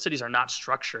 because most cities are not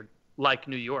structured like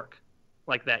New York,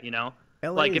 like that. LA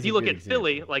like if you look at example.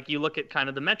 Philly, like you look at kind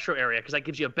of the metro area, because that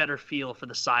gives you a better feel for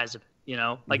the size of it.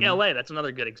 Like LA, that's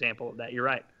another good example of that. You're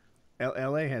right.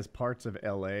 LA has parts of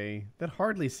LA that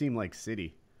hardly seem like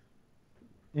city.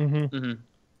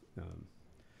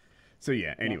 So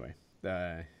yeah. Anyway,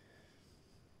 yeah,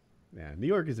 New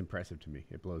York is impressive to me.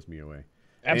 It blows me away.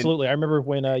 Absolutely. I remember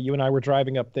when you and I were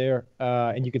driving up there,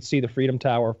 and you could see the Freedom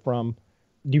Tower from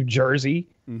New Jersey.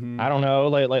 I don't know,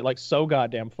 like so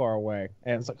goddamn far away,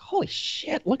 and it's like, holy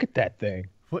shit, look at that thing.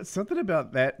 Something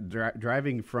about that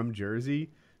driving from Jersey,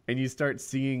 and you start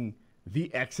seeing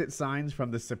the exit signs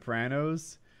from The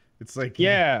Sopranos. It's like,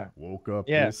 woke up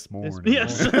this morning.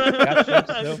 Yes,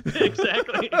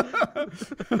 exactly.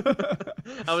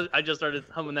 I just started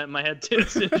humming that in my head too as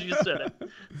soon as you said it.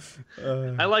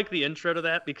 I like the intro to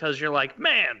that because you're like,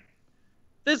 man,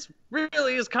 this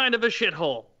really is kind of a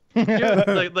shithole. You're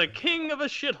the king of a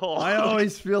shithole. I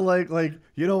always feel like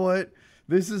you know what?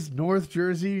 This is North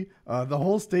Jersey. The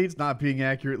whole state's not being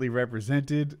accurately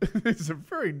represented. It's a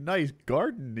very nice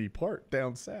garden-y part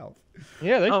down south.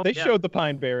 Yeah, they showed the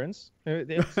Pine Barrens.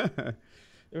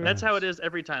 That's how it is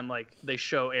every time. Like they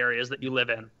show areas that you live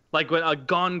in. Like when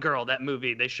Gone Girl, that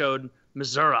movie, they showed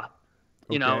Missouri,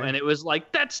 and it was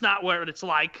like that's not where it's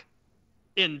like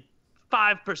in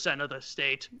 5% of the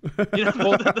state,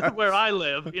 where I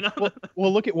live.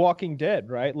 Well, look at Walking Dead,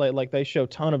 right? Like they show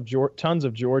tons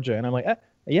of Georgia, and I'm like,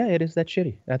 yeah, it is that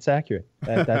shitty. That's accurate.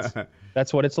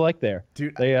 That's what it's like there.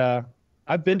 Dude,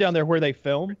 I've been down there where they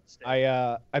film.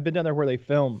 I've been down there where they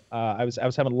film. I was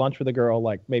having lunch with a girl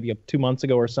like maybe 2 months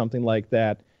ago or something like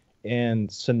that in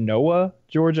Senoia,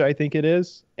 Georgia, I think it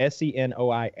is,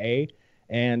 Senoia,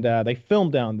 and they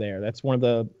film down there. That's one of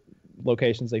the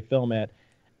locations they film at.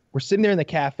 We're sitting there in the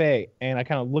cafe, and I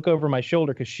kind of look over my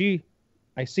shoulder because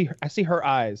I see her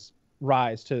eyes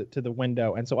rise to the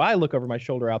window, and so I look over my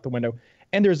shoulder out the window,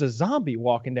 and there's a zombie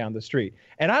walking down the street.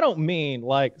 And I don't mean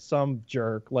like some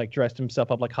jerk like dressed himself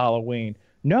up like Halloween.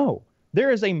 No,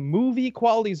 there is a movie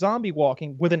quality zombie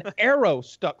walking with an arrow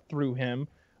stuck through him,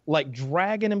 like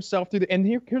dragging himself through the. And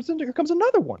here comes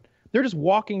another one. They're just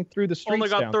walking through the streets. Only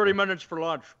got 30 minutes for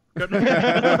lunch.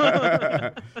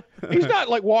 He's not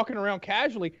like walking around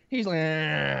casually. He's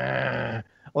like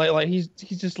he's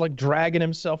just like dragging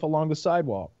himself along the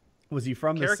sidewalk. Was he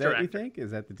from the set, you think?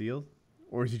 Is that the deal?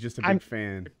 Or is he just a big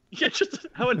fan? Yeah, just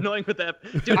how annoying would that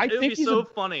be? Dude, it would be so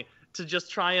funny to just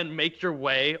try and make your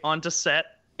way onto set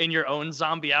in your own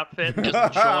zombie outfit.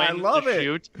 Just join the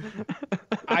shoot.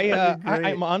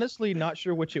 I'm honestly not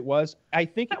sure which it was. I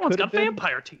think that one's got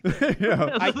vampire teeth.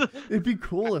 It'd be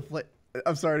cool if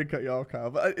I'm sorry to cut you off,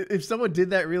 Kyle, but if someone did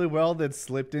that really well, that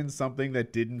slipped in something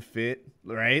that didn't fit,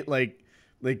 right? Like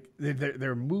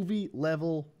their movie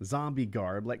level zombie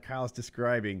garb, like Kyle's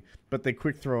describing, but they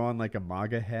quick throw on like a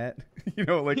MAGA hat,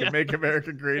 a Make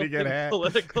America Great Again hat,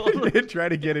 political, and try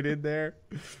to get it in there.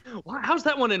 Wow, how's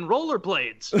that one in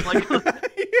rollerblades? Like,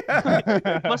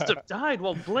 must have died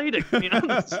while blading.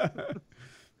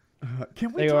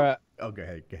 Can we talk? Oh, go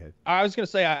ahead. I was gonna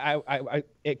say,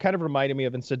 it kind of reminded me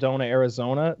of in Sedona,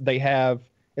 Arizona. They have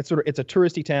it's a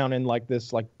touristy town in like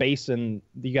this like basin.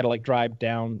 You got to like drive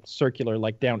down circular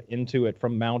like down into it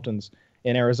from mountains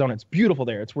in Arizona. It's beautiful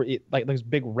there. It's where like those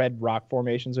big red rock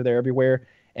formations are there everywhere,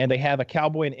 and they have a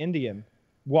cowboy and Indian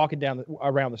walking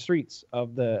around the streets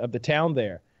of the town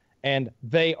there. And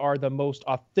they are the most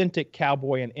authentic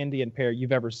cowboy and Indian pair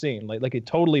you've ever seen. Like it'd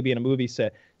totally be in a movie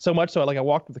set. So much so, like I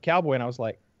walked with the cowboy and I was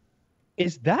like,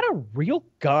 "Is that a real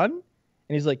gun?" And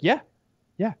he's like, "Yeah."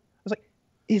 I was like,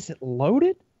 "Is it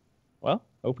loaded?" Well,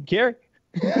 open carry.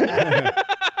 I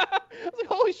was like,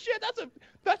 "Holy shit,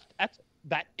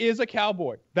 that is a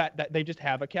cowboy. That they just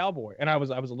have a cowboy." And I was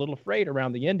a little afraid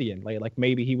around the Indian, like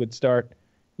maybe he would start,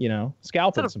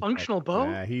 scalping. Is that a functional bow?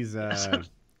 Yeah, he's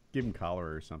give him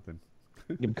collar or something.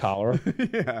 Give him collar.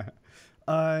 Yeah.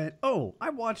 I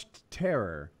watched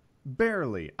Terror.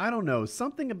 Barely. I don't know.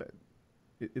 Something about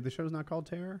the show's not called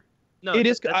Terror? No, it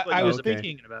is. That's what I was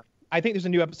thinking about. I think there's a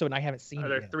new episode and I haven't seen it. Are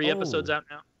there 3 episodes out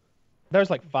now? There's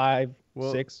like 5,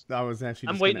 Well, 6. I was actually.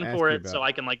 I'm Just waiting gonna ask for you it so about-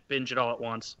 I can like binge it all at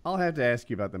once. I'll have to ask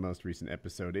you about the most recent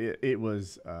episode. It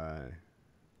was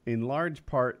in large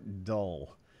part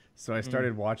dull, so I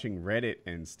started watching Reddit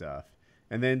and stuff,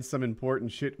 and then some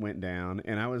important shit went down,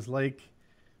 and I was like,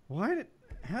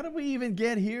 how did we even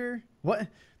get here? What?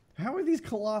 How are these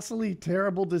colossally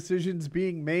terrible decisions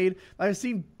being made? I've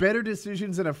seen better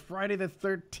decisions in a Friday the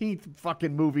 13th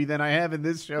fucking movie than I have in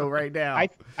this show right now.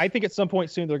 I think at some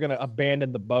point soon they're going to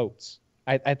abandon the boats.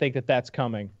 I think that's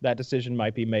coming. That decision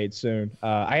might be made soon.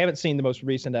 I haven't seen the most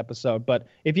recent episode, but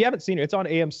if you haven't seen it, it's on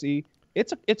AMC.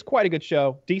 It's quite a good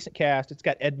show. Decent cast. It's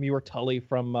got Ed Muir-Tully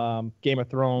from Game of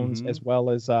Thrones, as well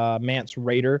as Mance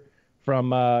Rayder from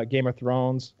Game of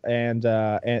Thrones, and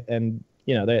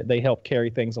you know they help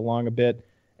carry things along a bit,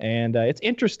 and it's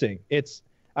interesting.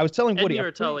 I was telling Woody. Ed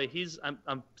Muir-Tully,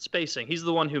 I'm spacing. He's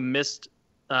the one who missed.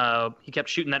 He kept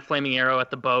shooting that flaming arrow at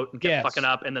the boat and kept fucking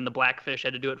up, and then the Blackfish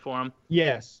had to do it for him.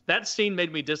 Yes. That scene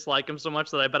made me dislike him so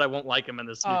much that I bet I won't like him in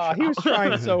this new show. He was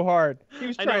trying so hard. He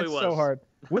was trying so hard.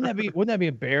 Wouldn't that be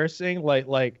embarrassing?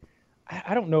 Like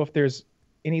I don't know if there's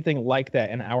anything like that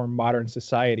in our modern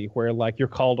society where like you're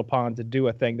called upon to do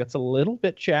a thing that's a little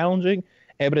bit challenging,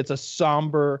 but it's a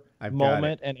somber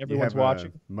moment and everyone's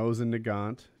watching. Mosin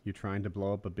Nagant, you're trying to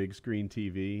blow up a big screen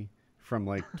TV from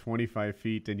like 25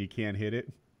 feet and you can't hit it.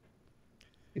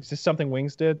 Is this something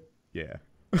Wings did? Yeah.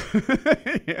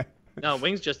 Yeah. No,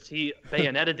 Wings he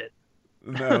bayoneted it.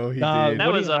 No, he did.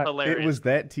 That was hilarious. It was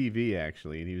that TV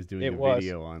actually, and he was doing a was.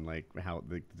 video on like how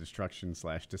the destruction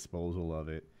 / disposal of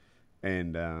it.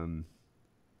 And I'm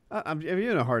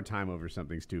having a hard time over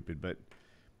something stupid, but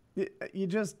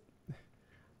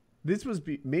this was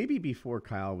maybe before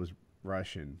Kyle was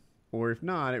Russian, or if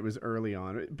not, it was early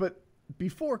on. But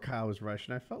before Kyle was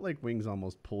Russian, I felt like Wings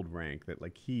almost pulled rank that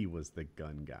like he was the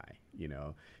gun guy. You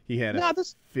know, he had a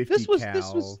 50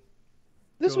 cal.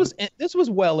 This was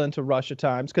well into Russia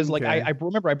times because like I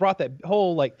remember I brought that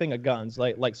whole like thing of guns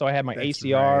like so I had my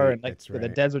ACR and like the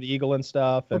Desert Eagle and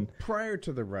stuff. And prior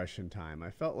to the Russian time,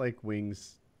 I felt like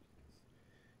Wings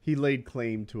he laid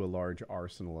claim to a large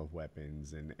arsenal of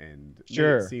weapons and made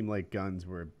it seemed like guns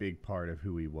were a big part of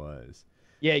who he was.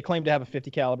 Yeah, he claimed to have a 50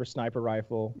 caliber sniper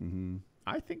rifle. Mm-hmm.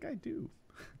 I think I do.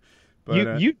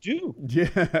 But, you do?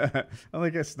 Yeah.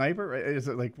 Like a sniper. Is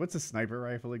it like, what's a sniper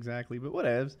rifle exactly? But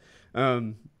whatevs.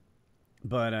 And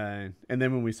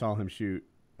then when we saw him shoot,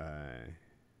 it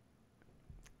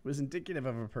was indicative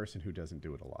of a person who doesn't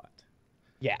do it a lot.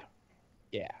 Yeah.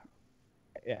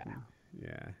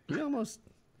 He almost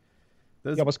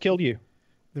killed you.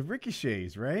 The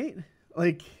ricochets, right?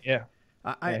 Like, yeah.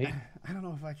 I don't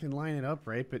know if I can line it up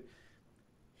right, but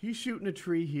he's shooting a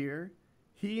tree here.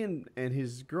 He and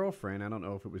his girlfriend, I don't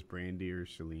know if it was Brandy or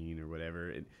Shalene or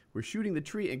whatever, and we're shooting the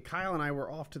tree, and Kyle and I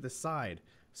were off to the side.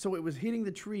 So it was hitting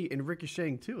the tree and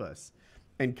ricocheting to us.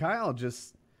 And Kyle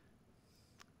just,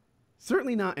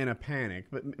 certainly not in a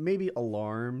panic, but maybe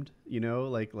alarmed, you know,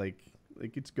 like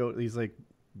he's like,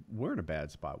 we're in a bad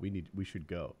spot. We should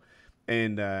go.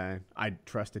 And I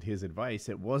trusted his advice.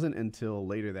 It wasn't until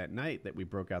later that night that we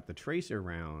broke out the tracer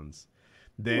rounds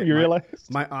that you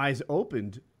realized? My eyes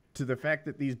opened to the fact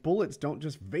that these bullets don't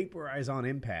just vaporize on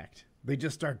impact. They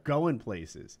just start going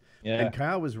places. Yeah. And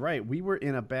Kyle was right. We were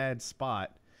in a bad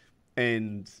spot.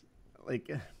 And,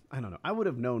 like, I don't know. I would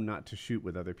have known not to shoot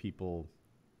with other people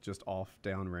just off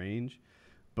downrange.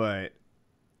 But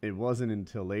it wasn't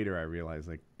until later I realized,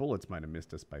 like, bullets might have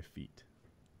missed us by feet.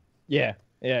 Yeah.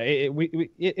 Yeah,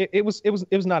 it was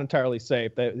not entirely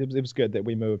safe. It was good that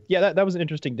we moved. Yeah, that was an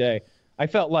interesting day. I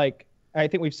felt like, I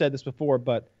think we've said this before,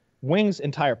 but Wings'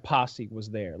 entire posse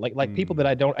was there. Like people that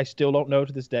I still don't know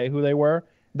to this day who they were.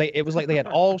 It was like they had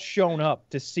all shown up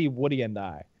to see Woody and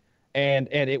I, and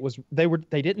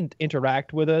they didn't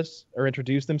interact with us or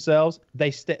introduce themselves.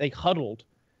 They huddled,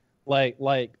 like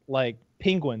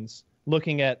penguins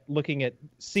looking at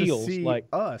seals, to see like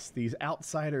us, these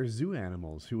outsider zoo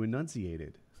animals who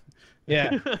enunciated.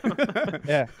 Yeah,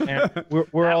 yeah. And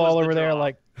we're all over there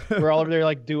like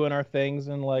doing our things,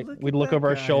 and like we'd look over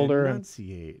our shoulder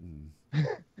enunciating.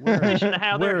 Listen to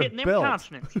how they're hitting them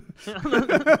consonants.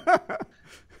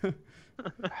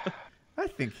 I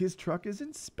think his truck is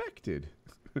inspected.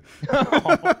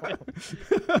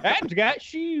 Adam's got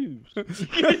shoes.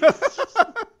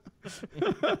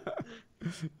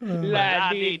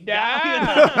 La-dee-da.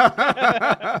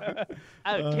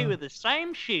 Oh, two of the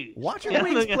same shoes. Watching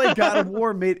Wings play God of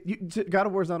War God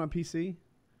of War's not on PC?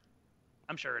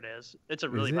 I'm sure it is. It's a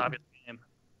really popular game.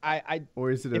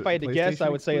 Or is it? If I had to guess, I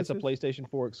would say it's a PlayStation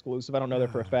 4 exclusive. I don't know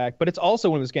that for a fact, but it's also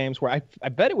one of those games where I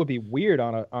bet it would be weird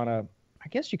on a I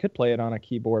guess you could play it on a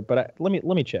keyboard, but let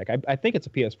me check. I think it's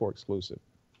a PS4 exclusive.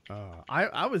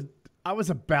 I was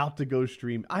about to go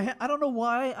stream. I don't know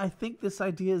why I think this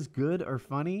idea is good or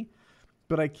funny,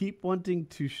 but I keep wanting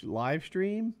to live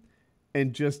stream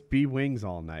and just be Wings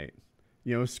all night.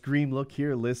 You know, scream, look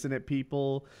here, listen at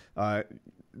people,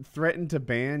 threaten to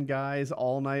ban guys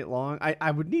all night long. I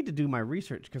would need to do my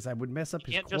research because I would mess up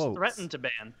his quotes. You can't just threaten to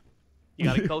ban. You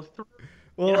got to go through.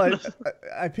 Well,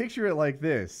 I picture it like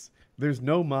this. There's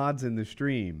no mods in the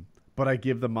stream, but I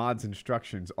give the mods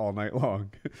instructions all night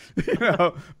long. You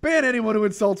know, ban anyone who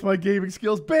insults my gaming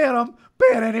skills. Ban them.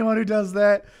 Ban anyone who does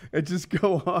that. And just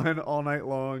go on all night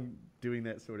long doing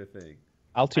that sort of thing.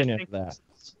 I'll tune into that.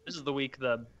 This is the week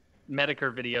the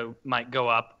Medicare video might go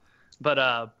up, but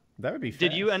that would be fast.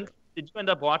 Did you end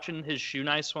up watching his Shoe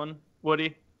Nice one,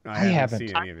 Woody? I haven't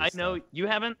seen any of his I know stuff. you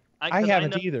haven't. I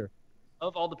haven't either.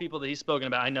 Of all the people that he's spoken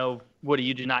about, I know, Woody,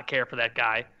 you do not care for that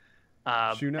guy.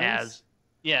 Shoe Nice?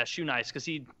 Shoe Nice, because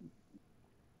he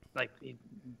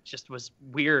just was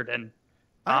weird and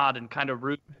odd and kind of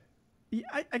rude. Yeah,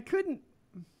 I couldn't.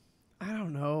 I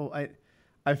don't know.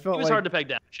 I felt He was like, hard to peg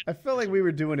down. I felt like we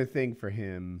were doing a thing for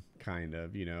him, kind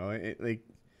of, you know,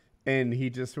 and he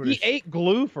just sort of. He ate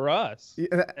glue for us. Yeah,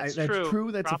 That's that's true.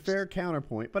 true. That's Props. a fair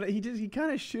counterpoint. But he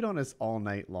kind of shit on us all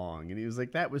night long, and he was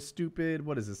like, "That was stupid.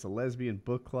 What is this? A lesbian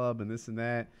book club and this and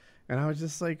that?" And I was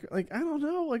just like I don't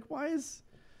know. Like, why is?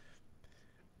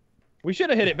 We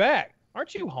should have hit it back.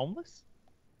 Aren't you homeless?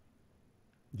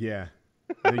 Yeah,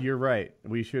 no, you're right.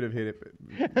 We should have hit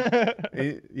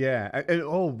it. Yeah.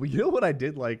 You know what I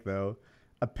did like though?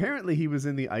 Apparently, he was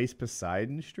in the Ice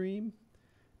Poseidon stream.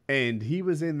 And he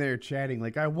was in there chatting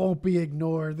like, I won't be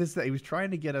ignored. That. He was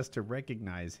trying to get us to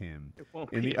recognize him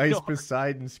in the Ice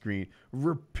Poseidon screen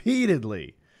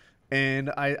repeatedly. And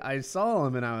I saw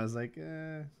him and I was like,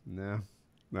 no.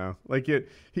 Like I'm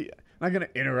not going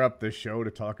to interrupt the show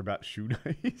to talk about Shoe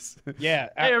Nice. Yeah.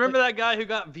 Hey, remember that guy who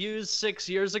got views 6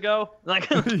 years ago? Like,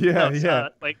 yeah.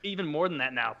 Like even more than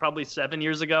that now, probably 7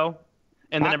 years ago.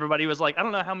 And then everybody was like, I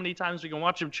don't know how many times we can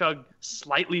watch him chug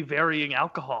slightly varying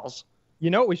alcohols. You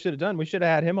know what we should have done? We should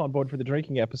have had him on board for the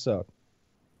drinking episode.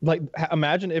 Like,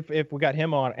 imagine if we got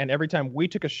him on, and every time we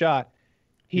took a shot,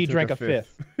 he drank a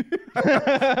fifth.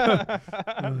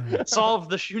 Solve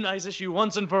the Shoe Nice issue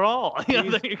once and for all. There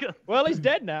you go. Well, he's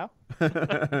dead now.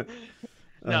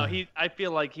 No, I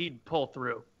feel like he'd pull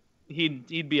through.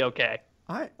 He'd be okay.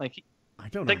 I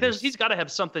don't like know. he's got to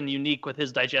have something unique with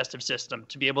his digestive system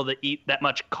to be able to eat that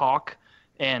much caulk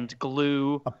and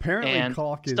glue. Apparently, and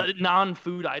caulk is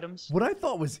non-food items. What I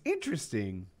thought was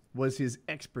interesting was his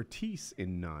expertise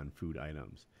in non-food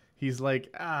items. He's like,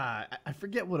 I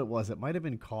forget what it was. It might have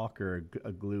been caulk or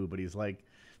a glue, but he's like,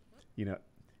 you know,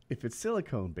 if it's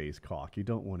silicone-based caulk, you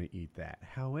don't want to eat that.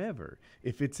 However,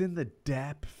 if it's in the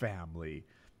DAP family,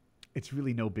 it's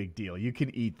really no big deal. You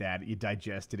can eat that. You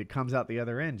digest it. It comes out the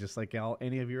other end just like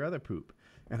any of your other poop.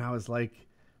 And I was like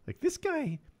this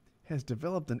guy has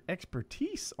developed an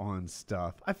expertise on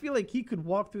stuff. I feel like he could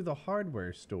walk through the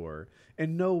hardware store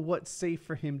and know what's safe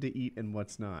for him to eat and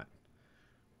what's not.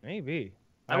 Maybe.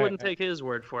 I wouldn't take his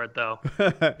word for it, though.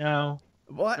 No.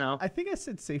 Well, No. I think I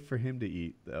said safe for him to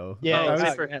eat, though. Yeah,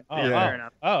 safe for him. Oh, Fair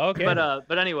enough. Oh, okay.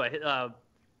 But anyway, I'd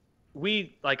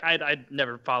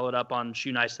never followed up on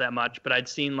Shoe Nice that much, but I'd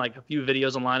seen like a few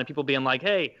videos online of people being like,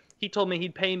 "Hey, he told me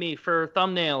he'd pay me for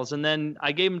thumbnails, and then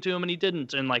I gave them to him and he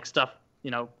didn't," and like stuff,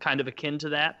 kind of akin to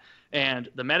that. And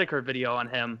the Medicare video on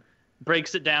him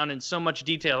breaks it down in so much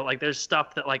detail. Like there's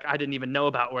stuff that like I didn't even know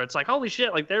about, where it's like, holy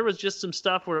shit, like there was just some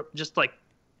stuff where just like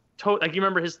you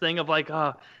remember his thing of like,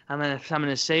 oh, I'm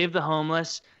gonna save the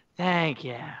homeless, thank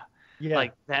you. Yeah.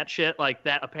 Like that shit, like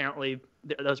that apparently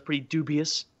that was pretty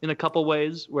dubious in a couple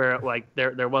ways, where like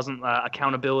there wasn't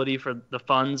accountability for the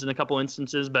funds in a couple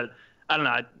instances. But I don't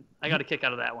know, I got a kick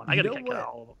out of that one. I got a kick out of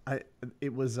all of them.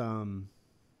 It was I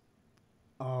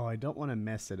don't want to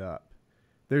mess it up.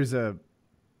 There's a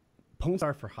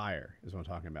Pwnstar for Hire is what I'm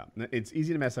talking about. It's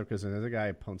easy to mess up because there's another guy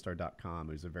at Pwnstar.com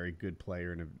who's a very good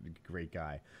player and a great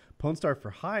guy. Pwnstar for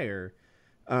Hire,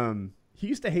 he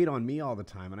used to hate on me all the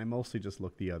time, and I mostly just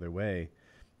looked the other way.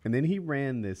 And then he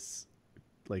ran this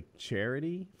like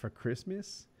charity for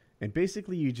Christmas, and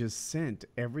basically you just sent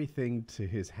everything to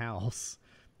his house,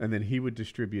 and then he would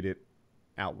distribute it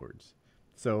outwards.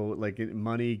 So like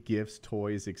money, gifts,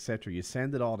 toys, etc. You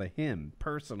send it all to him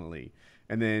personally,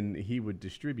 and then he would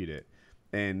distribute it.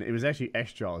 And it was actually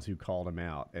S-Jaws who called him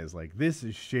out as like, this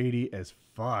is shady as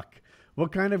fuck.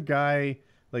 What kind of guy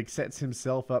like sets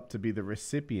himself up to be the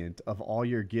recipient of all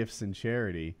your gifts and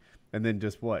charity, and then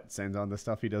just sends on the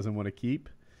stuff he doesn't want to keep?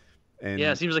 And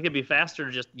yeah, it seems like it'd be faster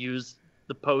to just use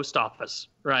the post office,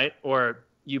 right? Or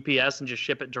UPS and just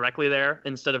ship it directly there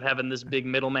instead of having this big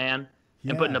middleman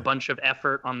and putting a bunch of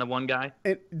effort on the one guy.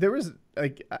 And there was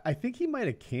like, I think he might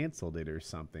have canceled it or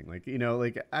something. Like, you know,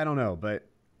 like, I don't know, but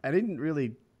I didn't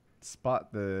really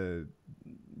spot the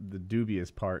dubious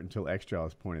part until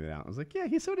X-Jaws pointed it out. I was like, yeah,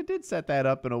 he sort of did set that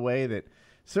up in a way that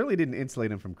certainly didn't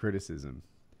insulate him from criticism.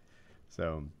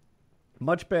 So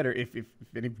much better if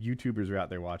any YouTubers are out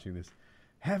there watching this,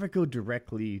 have it go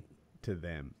directly to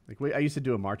them. Like, I used to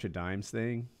do a March of Dimes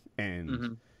thing,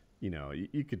 and you know,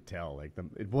 you could tell like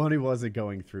it wasn't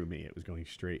going through me; it was going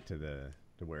straight to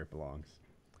where it belongs.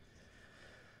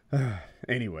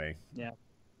 Anyway, yeah.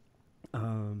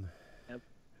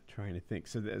 Trying to think.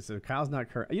 So Kyle's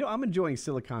not current. You know, I'm enjoying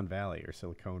Silicon Valley or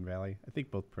Silicon Valley. I think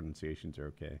both pronunciations are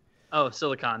okay. Oh,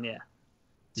 Silicon, yeah.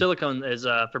 Silicone is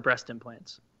for breast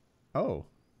implants. Oh,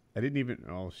 I didn't even.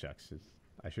 Oh shucks,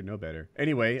 I should know better.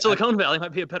 Anyway, Silicon Valley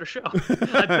might be a better show.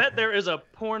 I bet there is a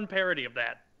porn parody of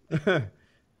that.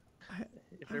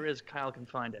 If there is, Kyle can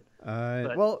find it.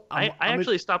 Well, I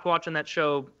actually stopped watching that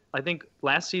show, I think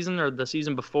last season or the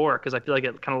season before, because I feel like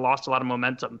it kind of lost a lot of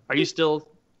momentum. Are you still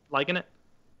liking it?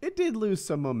 It did lose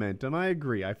some momentum. I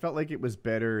agree. I felt like it was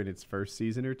better in its first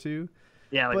season or two.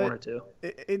 Yeah, like one or two.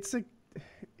 It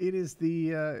is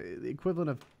the equivalent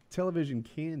of television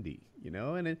candy, you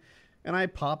know, and I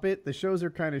pop it. The shows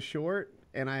are kind of short,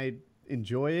 and I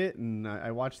enjoy it, and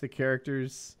I watch the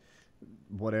characters,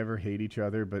 whatever, hate each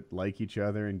other but like each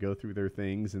other and go through their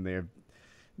things, and they have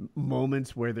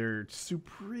moments where they're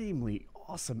supremely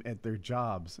awesome at their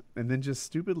jobs and then just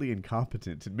stupidly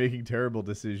incompetent and making terrible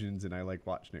decisions, and I like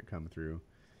watching it come through.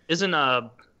 Isn't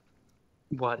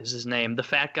what is his name? The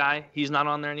fat guy? He's not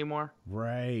on there anymore?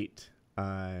 Right.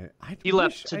 He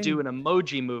left to do an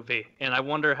Emoji movie, and I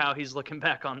wonder how he's looking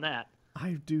back on that.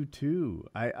 I do too.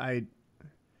 I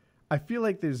feel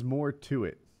like there's more to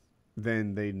it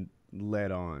than they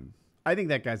let on. I think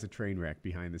that guy's a train wreck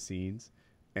behind the scenes,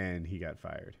 and he got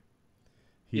fired.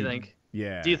 You think?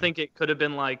 Yeah. Do you think it could have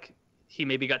been like he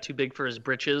maybe got too big for his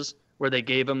britches, where they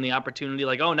gave him the opportunity,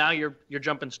 like, oh, now you're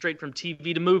jumping straight from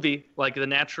TV to movie, like the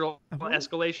natural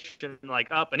escalation, like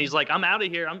up, and he's like, I'm out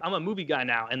of here. I'm a movie guy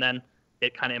now, and then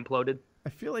it kind of imploded. I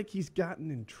feel like he's gotten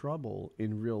in trouble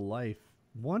in real life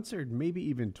once or maybe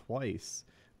even twice,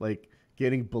 like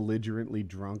getting belligerently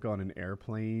drunk on an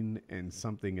airplane and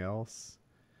something else.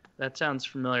 That sounds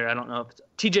familiar. I don't know if it's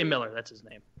TJ Miller. That's his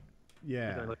name.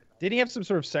 Yeah. Did he have some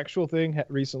sort of sexual thing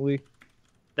recently?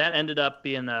 That ended up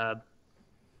being not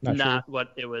sure.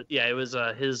 What it was. Yeah, it was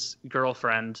his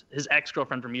girlfriend, his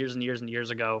ex-girlfriend from years and years and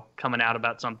years ago, coming out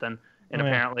about something, and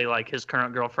apparently like his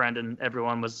current girlfriend and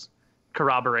everyone was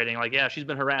corroborating, like, yeah, she's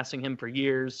been harassing him for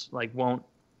years, like won't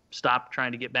stop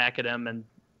trying to get back at him, and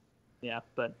yeah,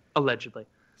 but allegedly.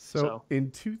 So in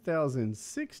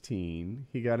 2016,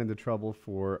 he got into trouble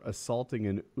for assaulting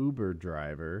an Uber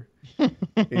driver.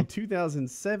 In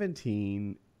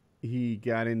 2017, he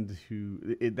got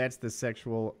into that's the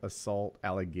sexual assault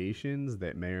allegations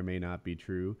that may or may not be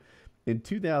true. In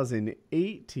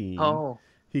 2018,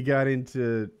 he got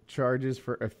into charges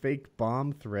for a fake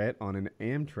bomb threat on an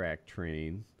Amtrak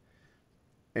train.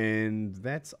 And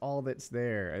that's all that's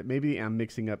there. Maybe I'm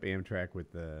mixing up Amtrak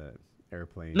with the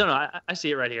airplane. No, I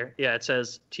see it right here. Yeah, it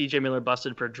says TJ Miller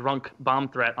busted for drunk bomb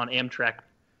threat on Amtrak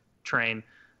train.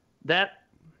 That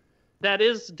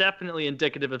is definitely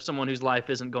indicative of someone whose life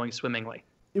isn't going swimmingly.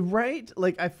 Right?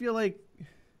 Like, I feel like,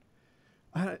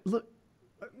 look,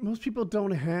 most people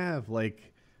don't have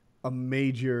like a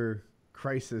major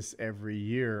crisis every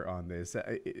year on this.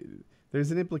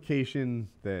 There's an implication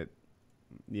that,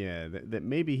 yeah, that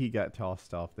maybe he got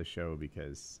tossed off the show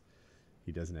because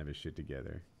he doesn't have his shit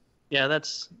together. Yeah, that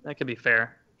could be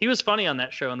fair. He was funny on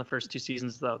that show in the first two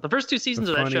seasons, though. The first two seasons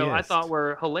of that show I thought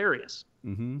were hilarious.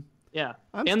 Mm-hmm. Yeah,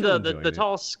 and the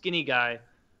tall, skinny guy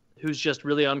who's just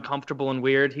really uncomfortable and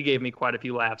weird, he gave me quite a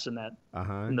few laughs in that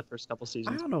in the first couple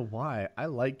seasons. I don't know why.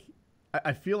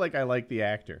 I feel like I like the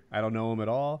actor. I don't know him at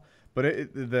all, but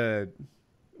the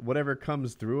whatever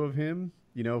comes through of him,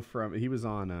 you know, he was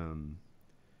on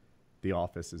The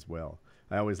Office as well.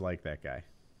 I always like that guy.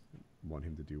 Want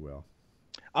him to do well.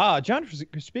 John.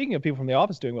 Speaking of people from The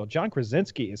Office doing well, John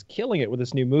Krasinski is killing it with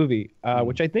this new movie,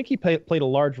 which I think he played a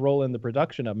large role in the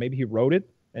production of. Maybe he wrote it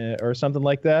or something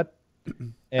like that.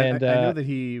 And I know that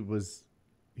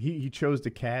he chose to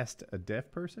cast a deaf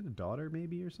person, a daughter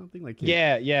maybe or something. Like he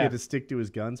had to stick to his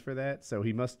guns for that. So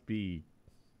he must be,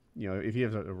 you know, if he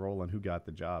has a role on Who Got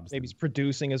the Jobs. Maybe he's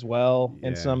producing as well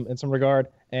in some regard.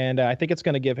 And I think it's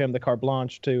going to give him the carte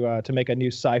blanche to make a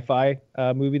new sci-fi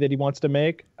movie that he wants to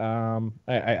make.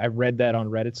 I read that on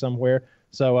Reddit somewhere.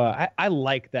 So I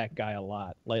like that guy a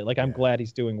lot. Like I'm glad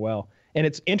he's doing well. And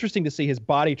it's interesting to see his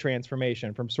body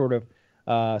transformation from sort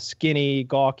of skinny,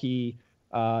 gawky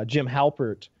Jim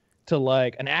Halpert to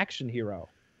like an action hero.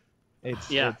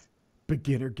 It's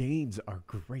beginner gains are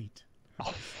great.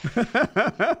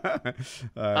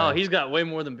 He's got way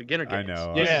more than beginner gains. I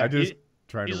know. Yeah, I just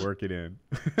trying to work it in.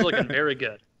 He's looking very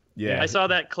good. Yeah, I saw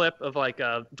that clip of like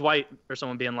Dwight or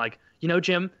someone being like, you know,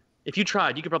 Jim, if you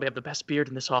tried, you could probably have the best beard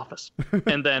in this office.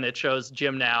 And then it shows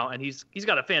Jim now, and he's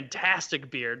got a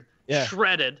fantastic beard,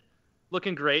 shredded,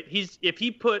 looking great. If he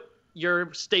put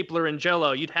your stapler in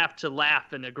Jell-O, you'd have to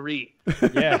laugh and agree.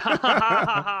 Yeah.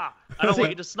 I don't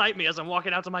want you to snipe me as I'm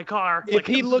walking out to my car. If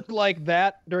he looked like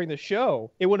that during the show,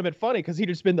 it would have been funny because he'd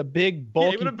just been the big,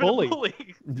 bulky he would have bully. been a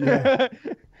bully. Yeah.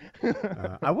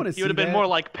 I want to see. He would have been more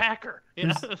like Packer.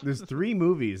 There's 3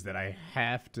 movies that I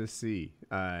have to see.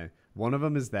 One of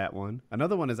them is that one.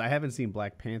 Another one is I haven't seen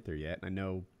Black Panther yet. I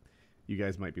know you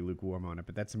guys might be lukewarm on it,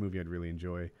 but that's a movie I'd really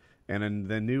enjoy. And then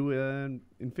the new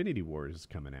Infinity War is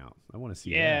coming out. I want to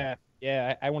see that.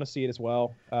 Yeah, I want to see it as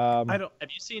well. Have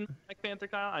you seen Black Panther,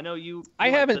 Kyle? I know you. I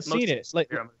haven't seen it.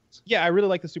 I really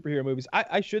like the superhero movies.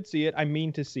 I should see it. I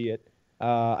mean to see it.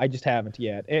 I just haven't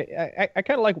yet. I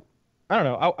kind of like. I don't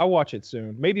know. I'll watch it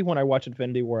soon. Maybe when I watch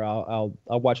Infinity War, I'll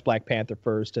watch Black Panther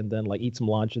first, and then like eat some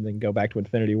lunch, and then go back to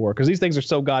Infinity War because these things are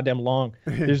so goddamn long.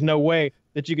 There's no way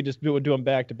that you could just do them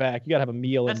back to back. You gotta have a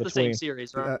meal in between. That's the same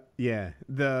series, right? Yeah,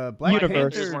 the Black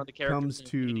Panther comes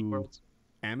to Worlds.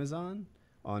 Amazon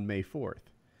on May 4th.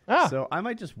 Ah. So I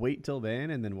might just wait till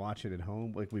then and then watch it at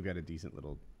home. Like we've got a decent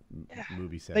little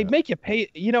movie set. They make you pay.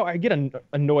 You know, I get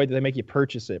annoyed that they make you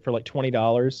purchase it for like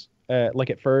 $20. Like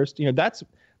at first, you know, that's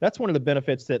one of the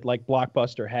benefits that like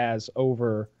Blockbuster has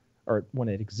over, or when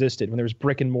it existed, when there was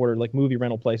brick and mortar like movie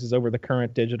rental places over the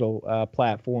current digital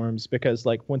platforms. Because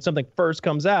like when something first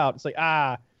comes out, it's like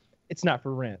it's not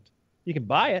for rent. You can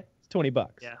buy it. It's $20.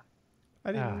 Yeah.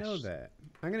 I didn't know that.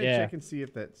 I'm gonna check and see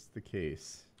if that's the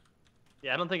case.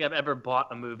 Yeah, I don't think I've ever bought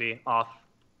a movie off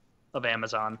of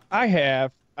Amazon. I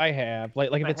have.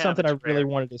 Like if it's something I really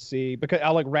wanted to see, because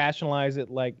I'll like rationalize it,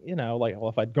 like, you know, like, well,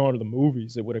 if I'd gone to the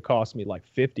movies, it would have cost me like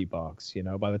 $50, you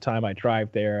know, by the time I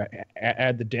drive there,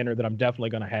 add the dinner that I'm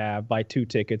definitely going to have, buy 2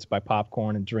 tickets, buy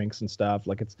popcorn and drinks and stuff.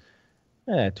 Like it's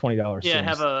 $20. Yeah,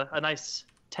 have a nice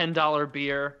 $10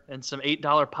 beer and some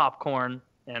 $8 popcorn.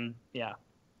 And yeah.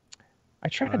 I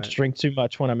try not to drink too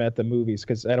much when I'm at the movies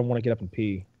because I don't want to get up and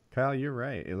pee. Kyle, you're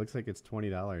right. It looks like it's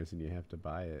 $20 and you have to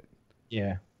buy it.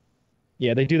 Yeah.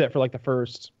 Yeah, they do that for like the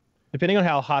first, depending on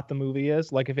how hot the movie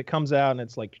is. Like if it comes out and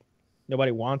it's like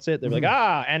nobody wants it, they're like,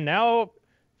 and now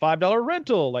 $5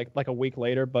 rental, like a week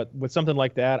later. But with something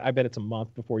like that, I bet it's a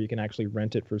month before you can actually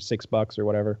rent it for $6 or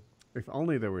whatever. If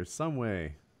only there was some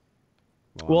way.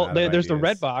 Well, there's the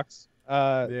Redbox.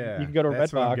 You can go to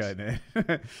Redbox.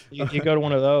 you go to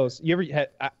one of those. You ever?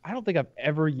 I don't think I've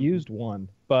ever used one,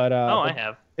 but I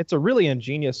have. It's a really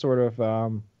ingenious sort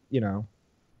of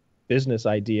business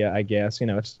idea, I guess. You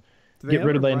know, it's get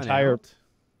rid of the entire.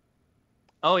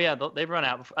 Oh yeah, they've run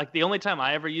out. Like the only time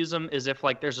I ever use them is if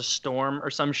like there's a storm or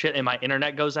some shit and my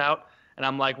internet goes out, and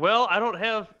I'm like, well, I don't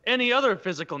have any other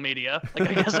physical media.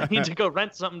 Like I guess I need to go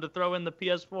rent something to throw in the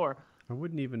PS4. I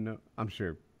wouldn't even know. I'm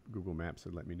sure Google Maps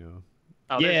would let me know.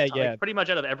 Oh, yeah. Like, pretty much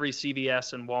out of every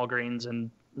CVS and Walgreens and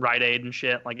Rite Aid and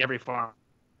shit, like every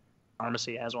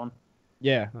pharmacy has one.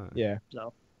 Yeah.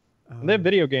 So. They have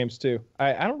video games too.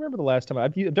 I don't remember the last time.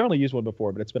 I've only used one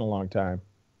before, but it's been a long time.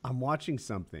 I'm watching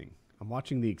something. I'm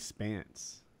watching The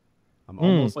Expanse.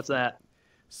 What's that?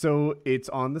 So it's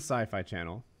on the Sci-Fi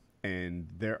Channel, and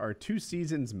there are 2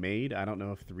 seasons made. I don't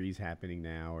know if 3's happening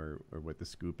now or what the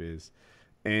scoop is.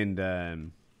 And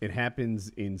it happens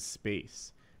in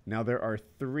space. Now there are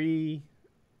 3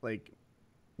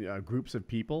 groups of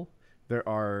people. There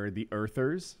are the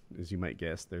Earthers, as you might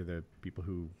guess. They're the people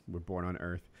who were born on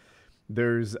Earth.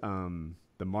 There's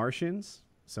the Martians.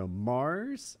 So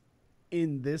Mars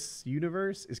in this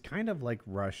universe is kind of like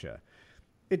Russia.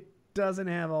 It doesn't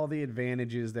have all the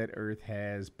advantages that Earth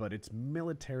has, but it's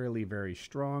militarily very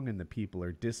strong, and the people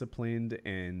are disciplined,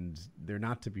 and they're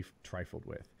not to be trifled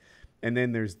with. And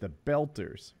then there's the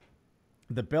Belters.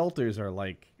 The Belters are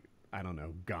like, I don't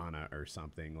know, Ghana or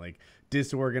something, like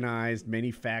disorganized,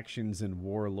 many factions and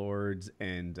warlords,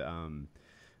 and kind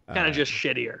of just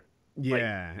shittier.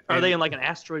 Yeah. Like, are they in like an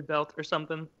asteroid belt or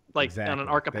something? Like exactly. On an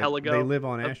archipelago? They live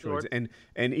on asteroids, and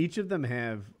each of them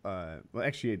have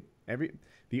the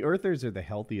Earthers are the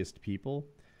healthiest people.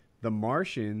 The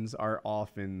Martians are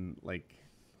often like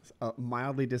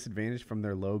mildly disadvantaged from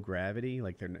their low gravity.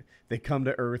 Like they come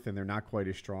to Earth and they're not quite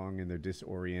as strong and they're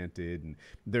disoriented. And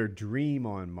their dream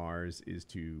on Mars is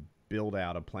to build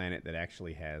out a planet that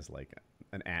actually has like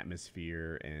an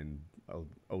atmosphere and an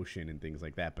ocean and things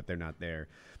like that. But they're not there.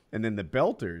 And then the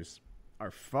Belters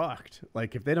are fucked.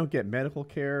 Like if they don't get medical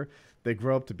care, they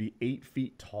grow up to be 8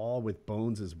 feet tall with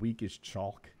bones as weak as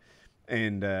chalk.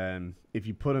 And if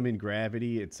you put them in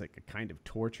gravity, it's like a kind of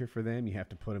torture for them. You have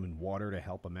to put them in water to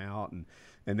help them out. And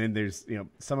then there's,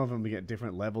 some of them get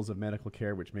different levels of medical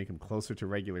care, which make them closer to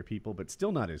regular people, but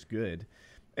still not as good.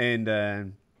 And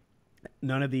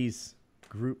none of these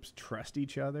groups trust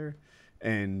each other.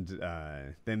 And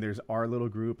then there's our little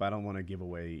group. I don't want to give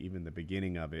away even the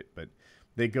beginning of it, but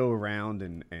they go around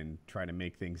and try to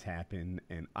make things happen.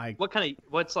 And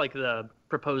what's like the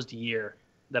proposed year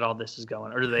that all this is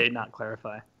going, or do they not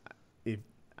clarify? If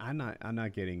I'm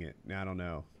not getting it. I don't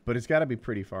know, but it's got to be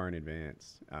pretty far in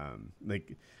advance.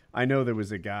 Like I know there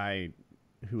was a guy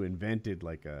who invented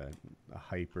like a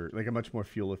much more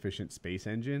fuel efficient space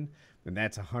engine, and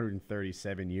that's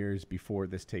 137 years before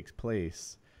this takes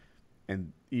place.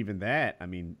 And even that, I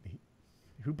mean,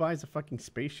 who buys a fucking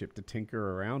spaceship to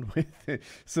tinker around with?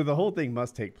 So the whole thing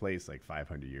must take place like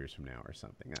 500 years from now or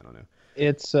something. I don't know.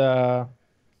 It's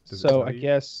so I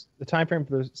guess the time frame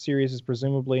for the series is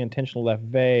presumably intentionally left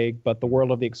vague, but the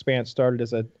world of The Expanse started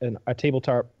as a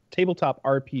tabletop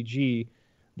RPG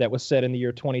that was set in the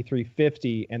year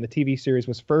 2350, and the TV series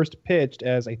was first pitched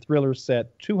as a thriller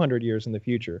set 200 years in the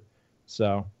future.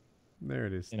 So there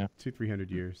it is, 200-300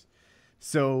 years.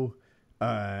 So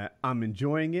I'm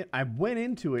enjoying it. I went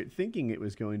into it thinking it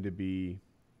was going to be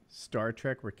Star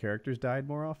Trek where characters died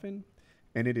more often,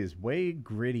 and it is way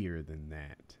grittier than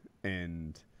that.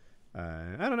 And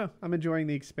I don't know. I'm enjoying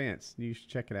The Expanse. You should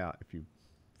check it out if you're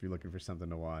looking for something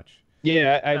to watch.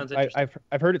 Yeah,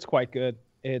 I've heard it's quite good.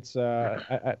 It's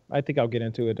I think I'll get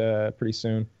into it pretty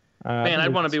soon. Man,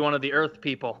 I'd want to be one of the Earth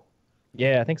people.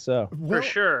 Yeah, I think so. For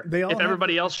sure. If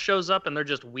everybody else shows up and they're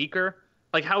just weaker,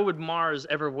 like how would Mars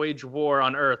ever wage war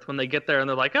on Earth when they get there and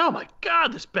they're like, oh my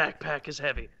God, this backpack is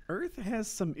heavy? Earth has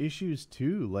some issues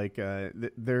too. Like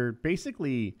they're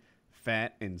basically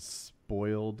fat and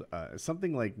spoiled.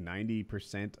 Something like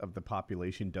 90% of the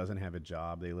population doesn't have a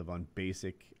job. They live on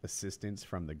basic assistance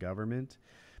from the government.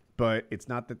 But it's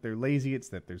not that they're lazy, it's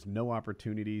that there's no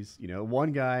opportunities.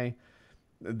 One guy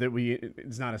that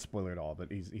it's not a spoiler at all, but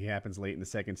he happens late in the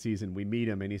second season. We meet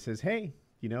him and he says, hey,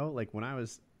 like when I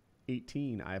was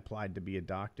 18, I applied to be a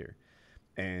doctor.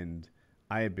 And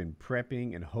I have been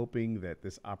prepping and hoping that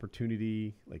this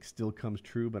opportunity like still comes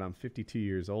true, but I'm 52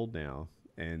 years old now.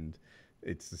 And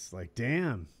it's just like,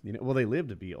 damn, well, they live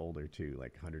to be older too,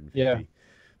 like 150. Yeah.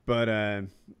 But,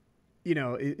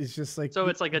 it's just like. So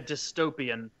it's like a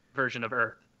dystopian version of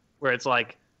Earth where it's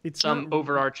like some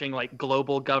overarching like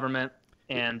global government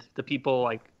and the people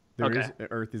like.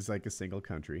 Earth is like a single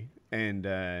country, and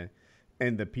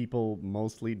the people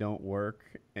mostly don't work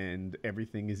and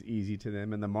everything is easy to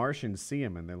them. And the Martians see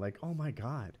them and they're like, oh my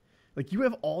God. Like, you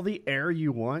have all the air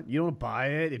you want. You don't buy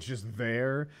it. It's just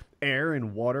there. Air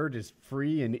and water, just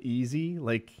free and easy.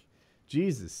 Like,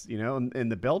 Jesus,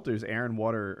 And the Belters, air and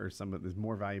water are is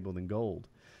more valuable than gold.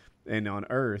 And on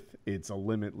Earth, it's a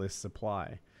limitless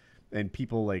supply. And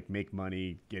people, like, make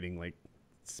money getting, like,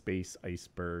 space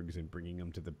icebergs and bringing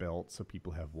them to the belt so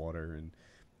people have water. And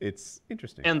it's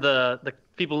interesting. And the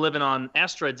people living on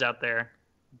asteroids out there,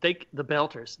 the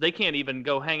Belters, they can't even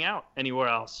go hang out anywhere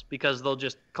else because they'll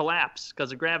just collapse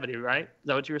because of gravity, right? Is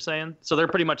that what you were saying? So they're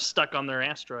pretty much stuck on their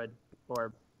asteroid,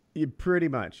 or pretty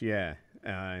much, yeah.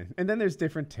 And then there's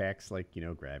different techs like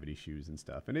gravity shoes and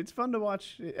stuff, and it's fun to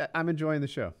watch. I'm enjoying the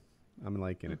show. I'm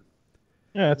liking it.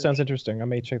 Yeah, that sounds interesting. I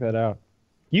may check that out.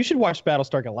 You should watch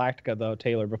Battlestar Galactica though,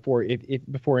 Taylor, before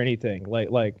anything.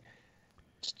 Like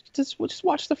just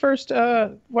watch the first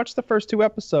 2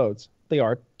 episodes. They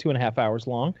are 2.5 hours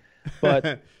long,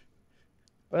 but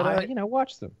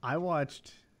watch them. I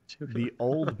watched the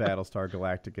old Battlestar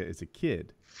Galactica as a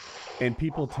kid, and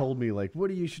people told me like,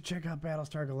 "Woody, you should check out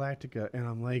Battlestar Galactica," and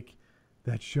I'm like,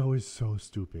 "That show is so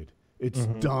stupid. It's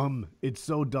dumb. It's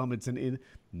so dumb.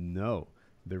 No,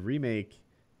 the remake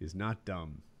is not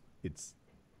dumb. It's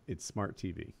smart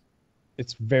TV.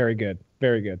 It's very good.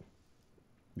 Very good.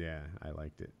 Yeah, I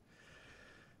liked it.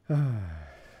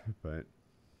 But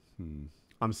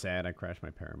I'm sad. I crashed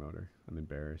my paramotor. I'm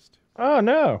embarrassed. Oh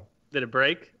no! Did it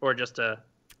break or just a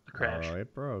crash? Oh,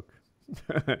 it broke.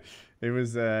 It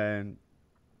was. At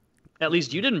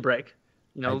least you didn't break.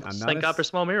 Thank God for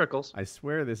small miracles. I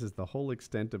swear this is the whole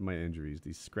extent of my injuries.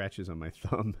 These scratches on my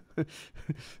thumb.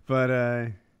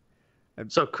 But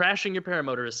So crashing your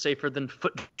paramotor is safer than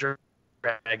foot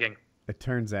dragging. It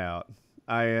turns out.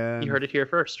 You heard it here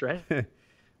first, right? I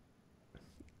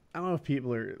don't know if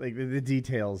people are like the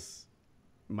details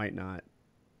might not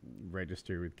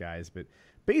register with guys, but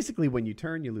basically when you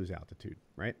turn, you lose altitude,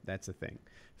 right? That's the thing.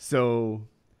 So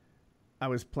I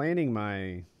was planning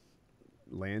my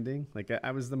landing. Like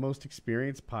I was the most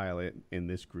experienced pilot in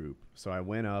this group. So I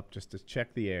went up just to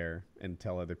check the air and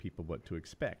tell other people what to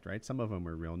expect, right? Some of them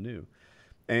were real new.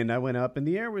 And I went up and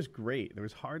the air was great. There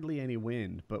was hardly any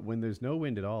wind, but when there's no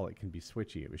wind at all, it can be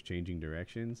switchy. It was changing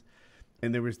directions.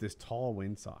 And there was this tall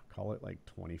windsock, call it like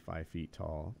 25 feet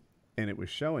tall. And it was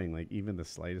showing like even the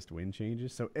slightest wind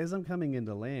changes. So as I'm coming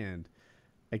into land,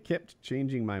 I kept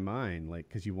changing my mind, like,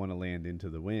 because you want to land into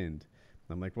the wind.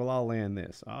 I'm like, well, I'll land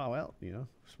this. Oh, well,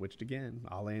 switched again.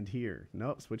 I'll land here.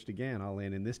 Nope, switched again. I'll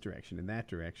land in this direction, in that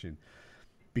direction.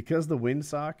 Because the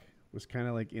windsock was kind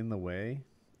of like in the way,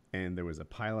 and there was a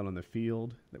pilot on the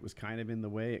field that was kind of in the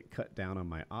way, it cut down on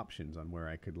my options on where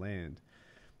I could land.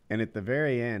 And at the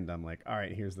very end, I'm like, all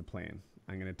right, here's the plan.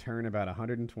 I'm going to turn about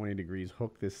 120 degrees,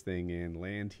 hook this thing in,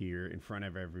 land here in front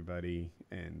of everybody,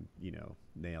 and,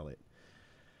 nail it.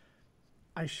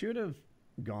 I should have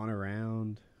gone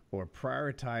around or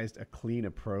prioritized a clean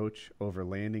approach over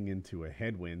landing into a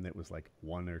headwind that was like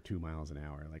 1 or 2 miles an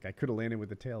hour. Like I could have landed with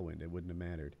a tailwind. It wouldn't have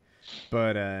mattered.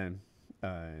 But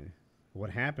what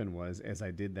happened was as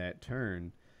I did that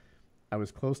turn, I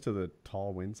was close to the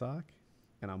tall windsock,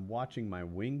 and I'm watching my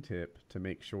wingtip to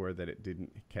make sure that it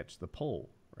didn't catch the pole,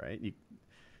 right?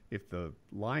 If the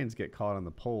lines get caught on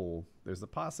the pole, there's a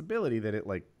possibility that it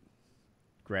like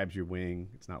grabs your wing.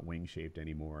 It's not wing shaped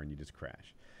anymore, and you just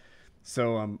crash.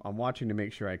 So I'm watching to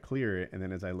make sure I clear it, and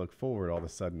then as I look forward, all of a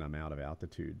sudden I'm out of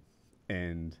altitude,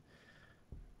 and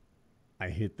I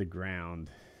hit the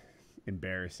ground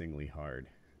embarrassingly hard.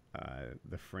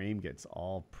 The frame gets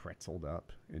all pretzeled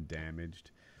up and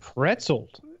damaged.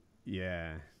 Pretzeled?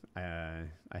 Yeah. I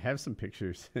have some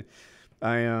pictures.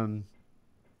 The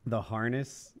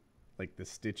harness, like the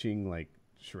stitching, like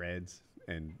shreds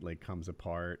and like comes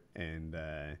apart, and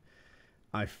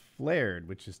I flared,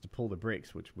 which is to pull the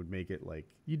brakes, which would make it like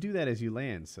you do that as you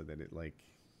land, so that it like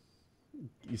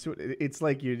it's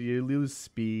like you lose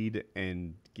speed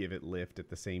and give it lift at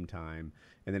the same time,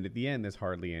 and then at the end there's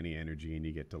hardly any energy and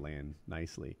you get to land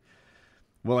nicely.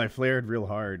 Well, I flared real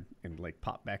hard and like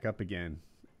popped back up again,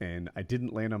 and I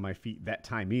didn't land on my feet that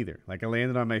time either. Like I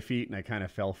landed on my feet and I kind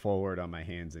of fell forward on my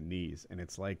hands and knees, and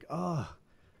it's like, oh,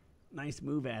 nice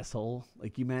move, asshole.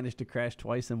 Like you managed to crash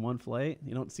twice in one flight.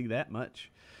 You don't see that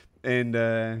much. And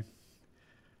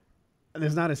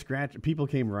there's not a scratch. People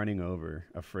came running over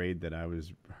afraid that I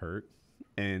was hurt.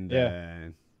 And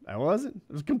I wasn't.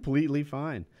 It was completely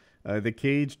fine. The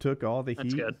cage took all the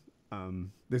heat. Good.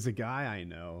 There's a guy I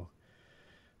know.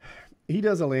 He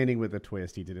does a landing with a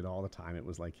twist. He did it all the time. It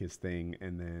was like his thing.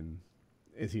 And then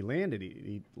as he landed,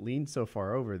 he leaned so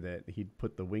far over that he'd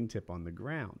put the wingtip on the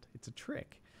ground. It's a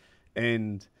trick.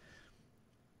 And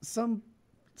some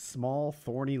small,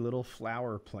 thorny little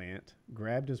flower plant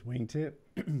grabbed his wingtip,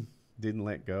 didn't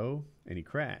let go, and he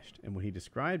crashed. And when he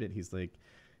described it, he's like,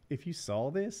 if you saw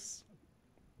this,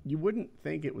 you wouldn't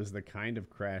think it was the kind of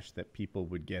crash that people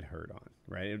would get hurt on,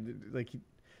 right? It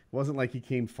wasn't like he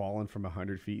came falling from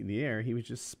 100 feet in the air. He was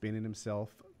just spinning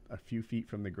himself a few feet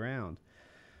from the ground.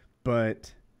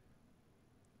 But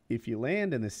if you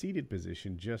land in the seated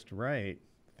position just right,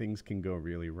 things can go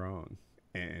really wrong.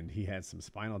 And he had some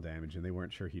spinal damage, and they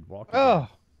weren't sure he'd walk again. Oh.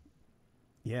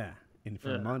 Yeah. And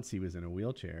for months he was in a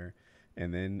wheelchair,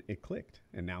 and then it clicked,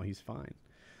 and now he's fine.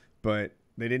 But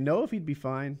they didn't know if he'd be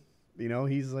fine.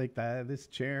 He's like, this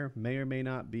chair may or may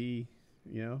not be,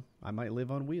 I might live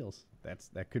on wheels.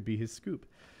 That could be his scoop.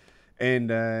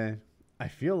 And I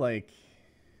feel like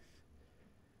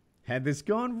had this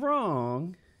gone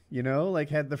wrong, like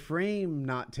had the frame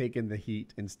not taken the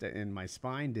heat instead, and my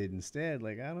spine did instead,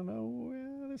 like, I don't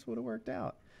know, this would have worked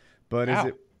out. But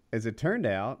as it turned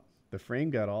out, the frame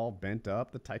got all bent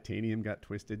up, the titanium got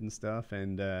twisted and stuff,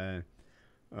 and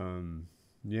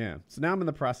yeah. So now I'm in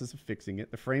the process of fixing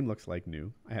it. The frame looks like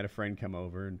new. I had a friend come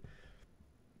over and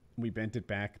we bent it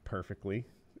back perfectly.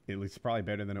 It looks probably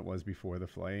better than it was before the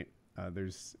flight.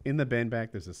 There's in the bend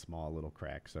back, there's a small little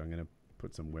crack, so I'm gonna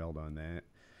put some weld on that.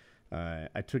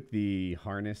 I took the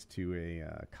harness to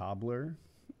a cobbler,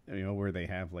 where they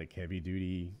have like heavy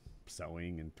duty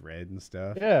sewing and thread and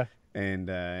stuff. Yeah. And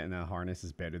the harness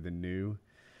is better than new.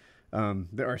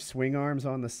 There are swing arms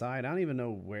on the side. I don't even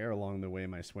know where along the way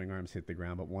my swing arms hit the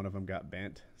ground, but one of them got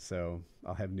bent. So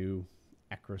I'll have new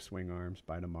Acro swing arms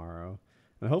by tomorrow.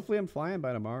 And hopefully I'm flying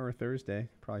by tomorrow or Thursday.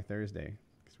 Probably Thursday,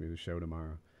 because we have a show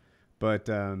tomorrow. But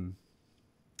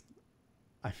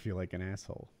I feel like an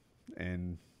asshole.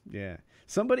 And yeah,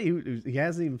 somebody who he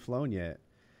hasn't even flown yet.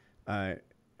 I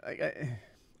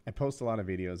post a lot of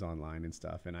videos online and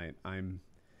stuff, and I'm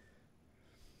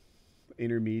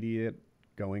intermediate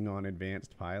going on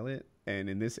advanced pilot, and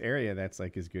in this area that's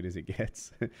like as good as it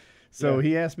gets. So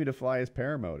he asked me to fly his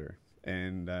paramotor,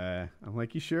 and I'm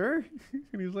like, you sure?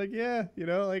 And he's like, yeah, you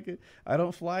know, like I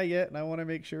don't fly yet and I want to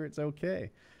make sure it's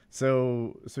okay.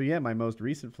 So yeah, my most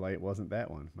recent flight wasn't that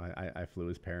one. I flew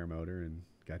his paramotor and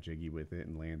got jiggy with it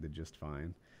and landed just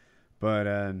fine. But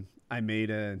I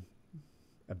made a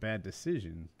bad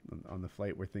decision on the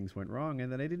flight where things went wrong,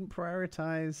 and then I didn't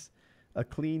prioritize a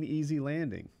clean, easy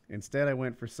landing. Instead, I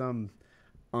went for some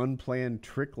unplanned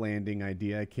trick landing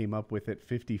idea I came up with at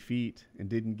 50 feet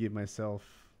and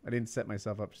I didn't set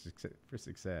myself up for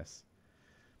success.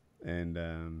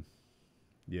 And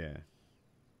yeah.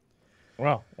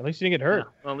 Well, at least you didn't get hurt.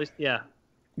 Yeah. Well, at least, yeah.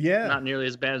 Yeah. Not nearly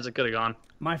as bad as it could have gone.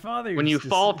 My father. When you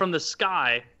fall from the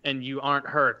sky and you aren't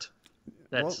hurt,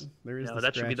 that's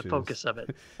that should be the focus of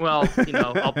it. Well, you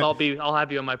know, I'll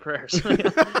have you in my prayers.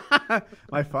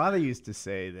 My father used to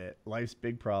say that life's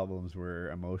big problems were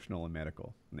emotional and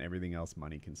medical, and everything else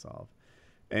money can solve.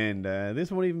 And this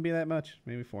won't even be that much,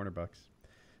 maybe $400, and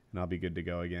I'll be good to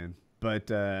go again. But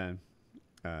I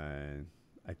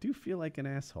do feel like an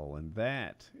asshole, and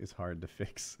that is hard to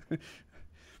fix.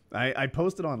 I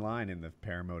posted online in the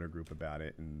paramotor group about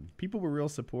it, and people were real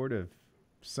supportive.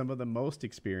 Some of the most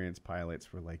experienced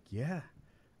pilots were like, yeah.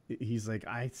 He's like,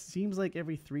 it seems like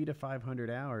every 300 to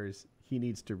 500 hours, he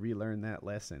needs to relearn that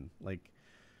lesson. Like,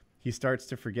 he starts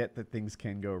to forget that things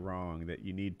can go wrong, that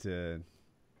you need to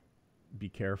be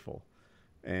careful.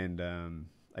 And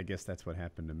I guess that's what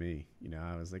happened to me. You know,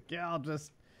 I was like, yeah, I'll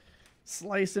just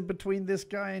slice it between this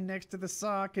guy and next to the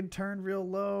sock and turn real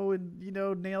low and, you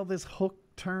know, nail this hook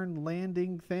turn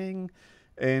landing thing.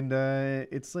 And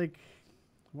it's like,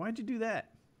 why'd you do that?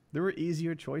 There were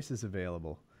easier choices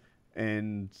available.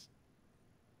 And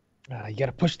you got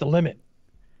to push the limit.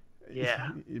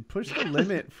 Yeah. You push the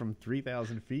limit from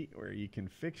 3,000 feet where you can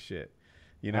fix shit.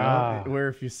 You know, where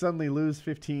if you suddenly lose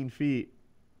 15 feet,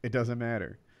 it doesn't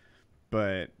matter.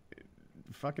 But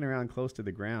fucking around close to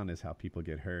the ground is how people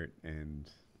get hurt. And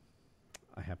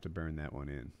I have to burn that one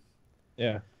in.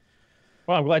 Yeah.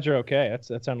 Well, I'm glad you're okay.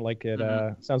 That sounded like it.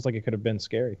 Sounds like it could have been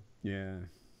scary. Yeah.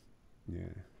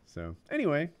 Yeah. So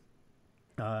anyway,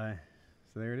 so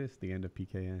there it is, the end of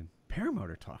PKN.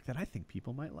 Paramotor talk that I think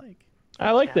people might like.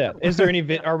 I like that. Is there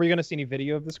any? Are we going to see any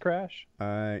video of this crash?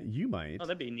 You might. Oh,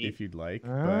 that'd be neat if you'd like,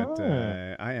 but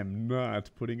I am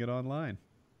not putting it online.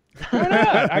 Why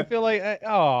not? I feel like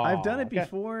I've done it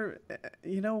before.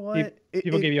 You know what?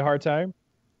 People give you a hard time.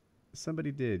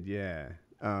 Somebody did, yeah.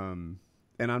 And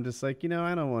I'm just like, you know,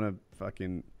 I don't want to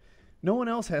fucking. No one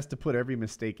else has to put every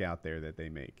mistake out there that they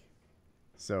make.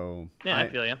 So yeah, I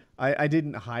feel you. I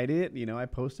didn't hide it. You know, I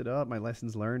posted up my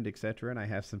lessons learned, etc. And I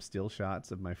have some still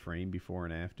shots of my frame before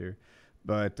and after.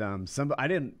 But I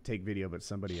didn't take video, but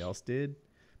somebody else did.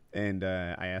 And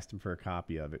I asked him for a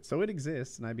copy of it. So it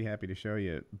exists, and I'd be happy to show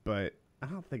you. But I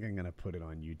don't think I'm going to put it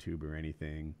on YouTube or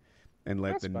anything and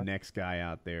let That's fine. Next guy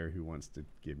out there who wants to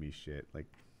give me shit. Like,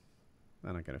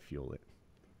 I'm not going to fuel it.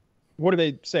 What do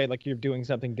they say? Like you're doing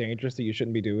something dangerous that you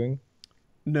shouldn't be doing?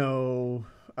 No.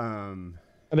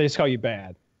 Or they just call you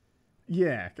bad?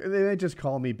 Yeah, they just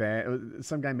call me bad.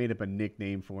 Some guy made up a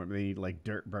nickname for me, like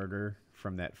Dirt Burger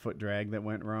from that foot drag that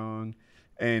went wrong.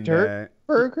 And Dirt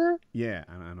Burger? Yeah,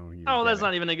 I don't know. Oh, that's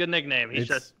not even a good nickname. It's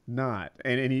just not.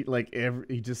 And he like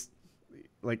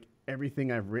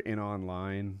everything I've written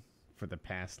online for the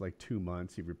past like 2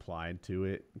 months, he replied to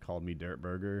it and called me Dirt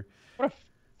Burger. What a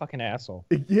fucking asshole.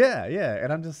 Yeah.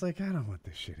 And I'm just like, I don't want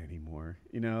this shit anymore.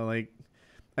 You know, like.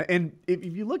 And if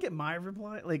you look at my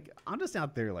reply, like I'm just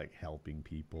out there like helping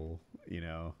people, you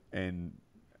know, and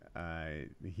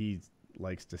he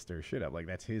likes to stir shit up. Like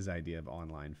that's his idea of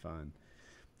online fun.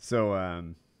 So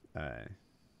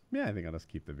yeah, I think I'll just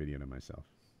keep the video to myself.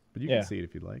 But you can see it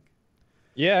if you'd like.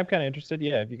 Yeah, I'm kind of interested.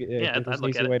 Yeah, if you if there's an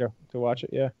easy way to watch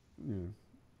it. Yeah.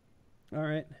 All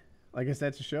right. I guess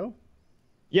that's a show.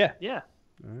 Yeah. Yeah.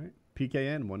 All right.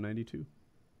 PKN 192.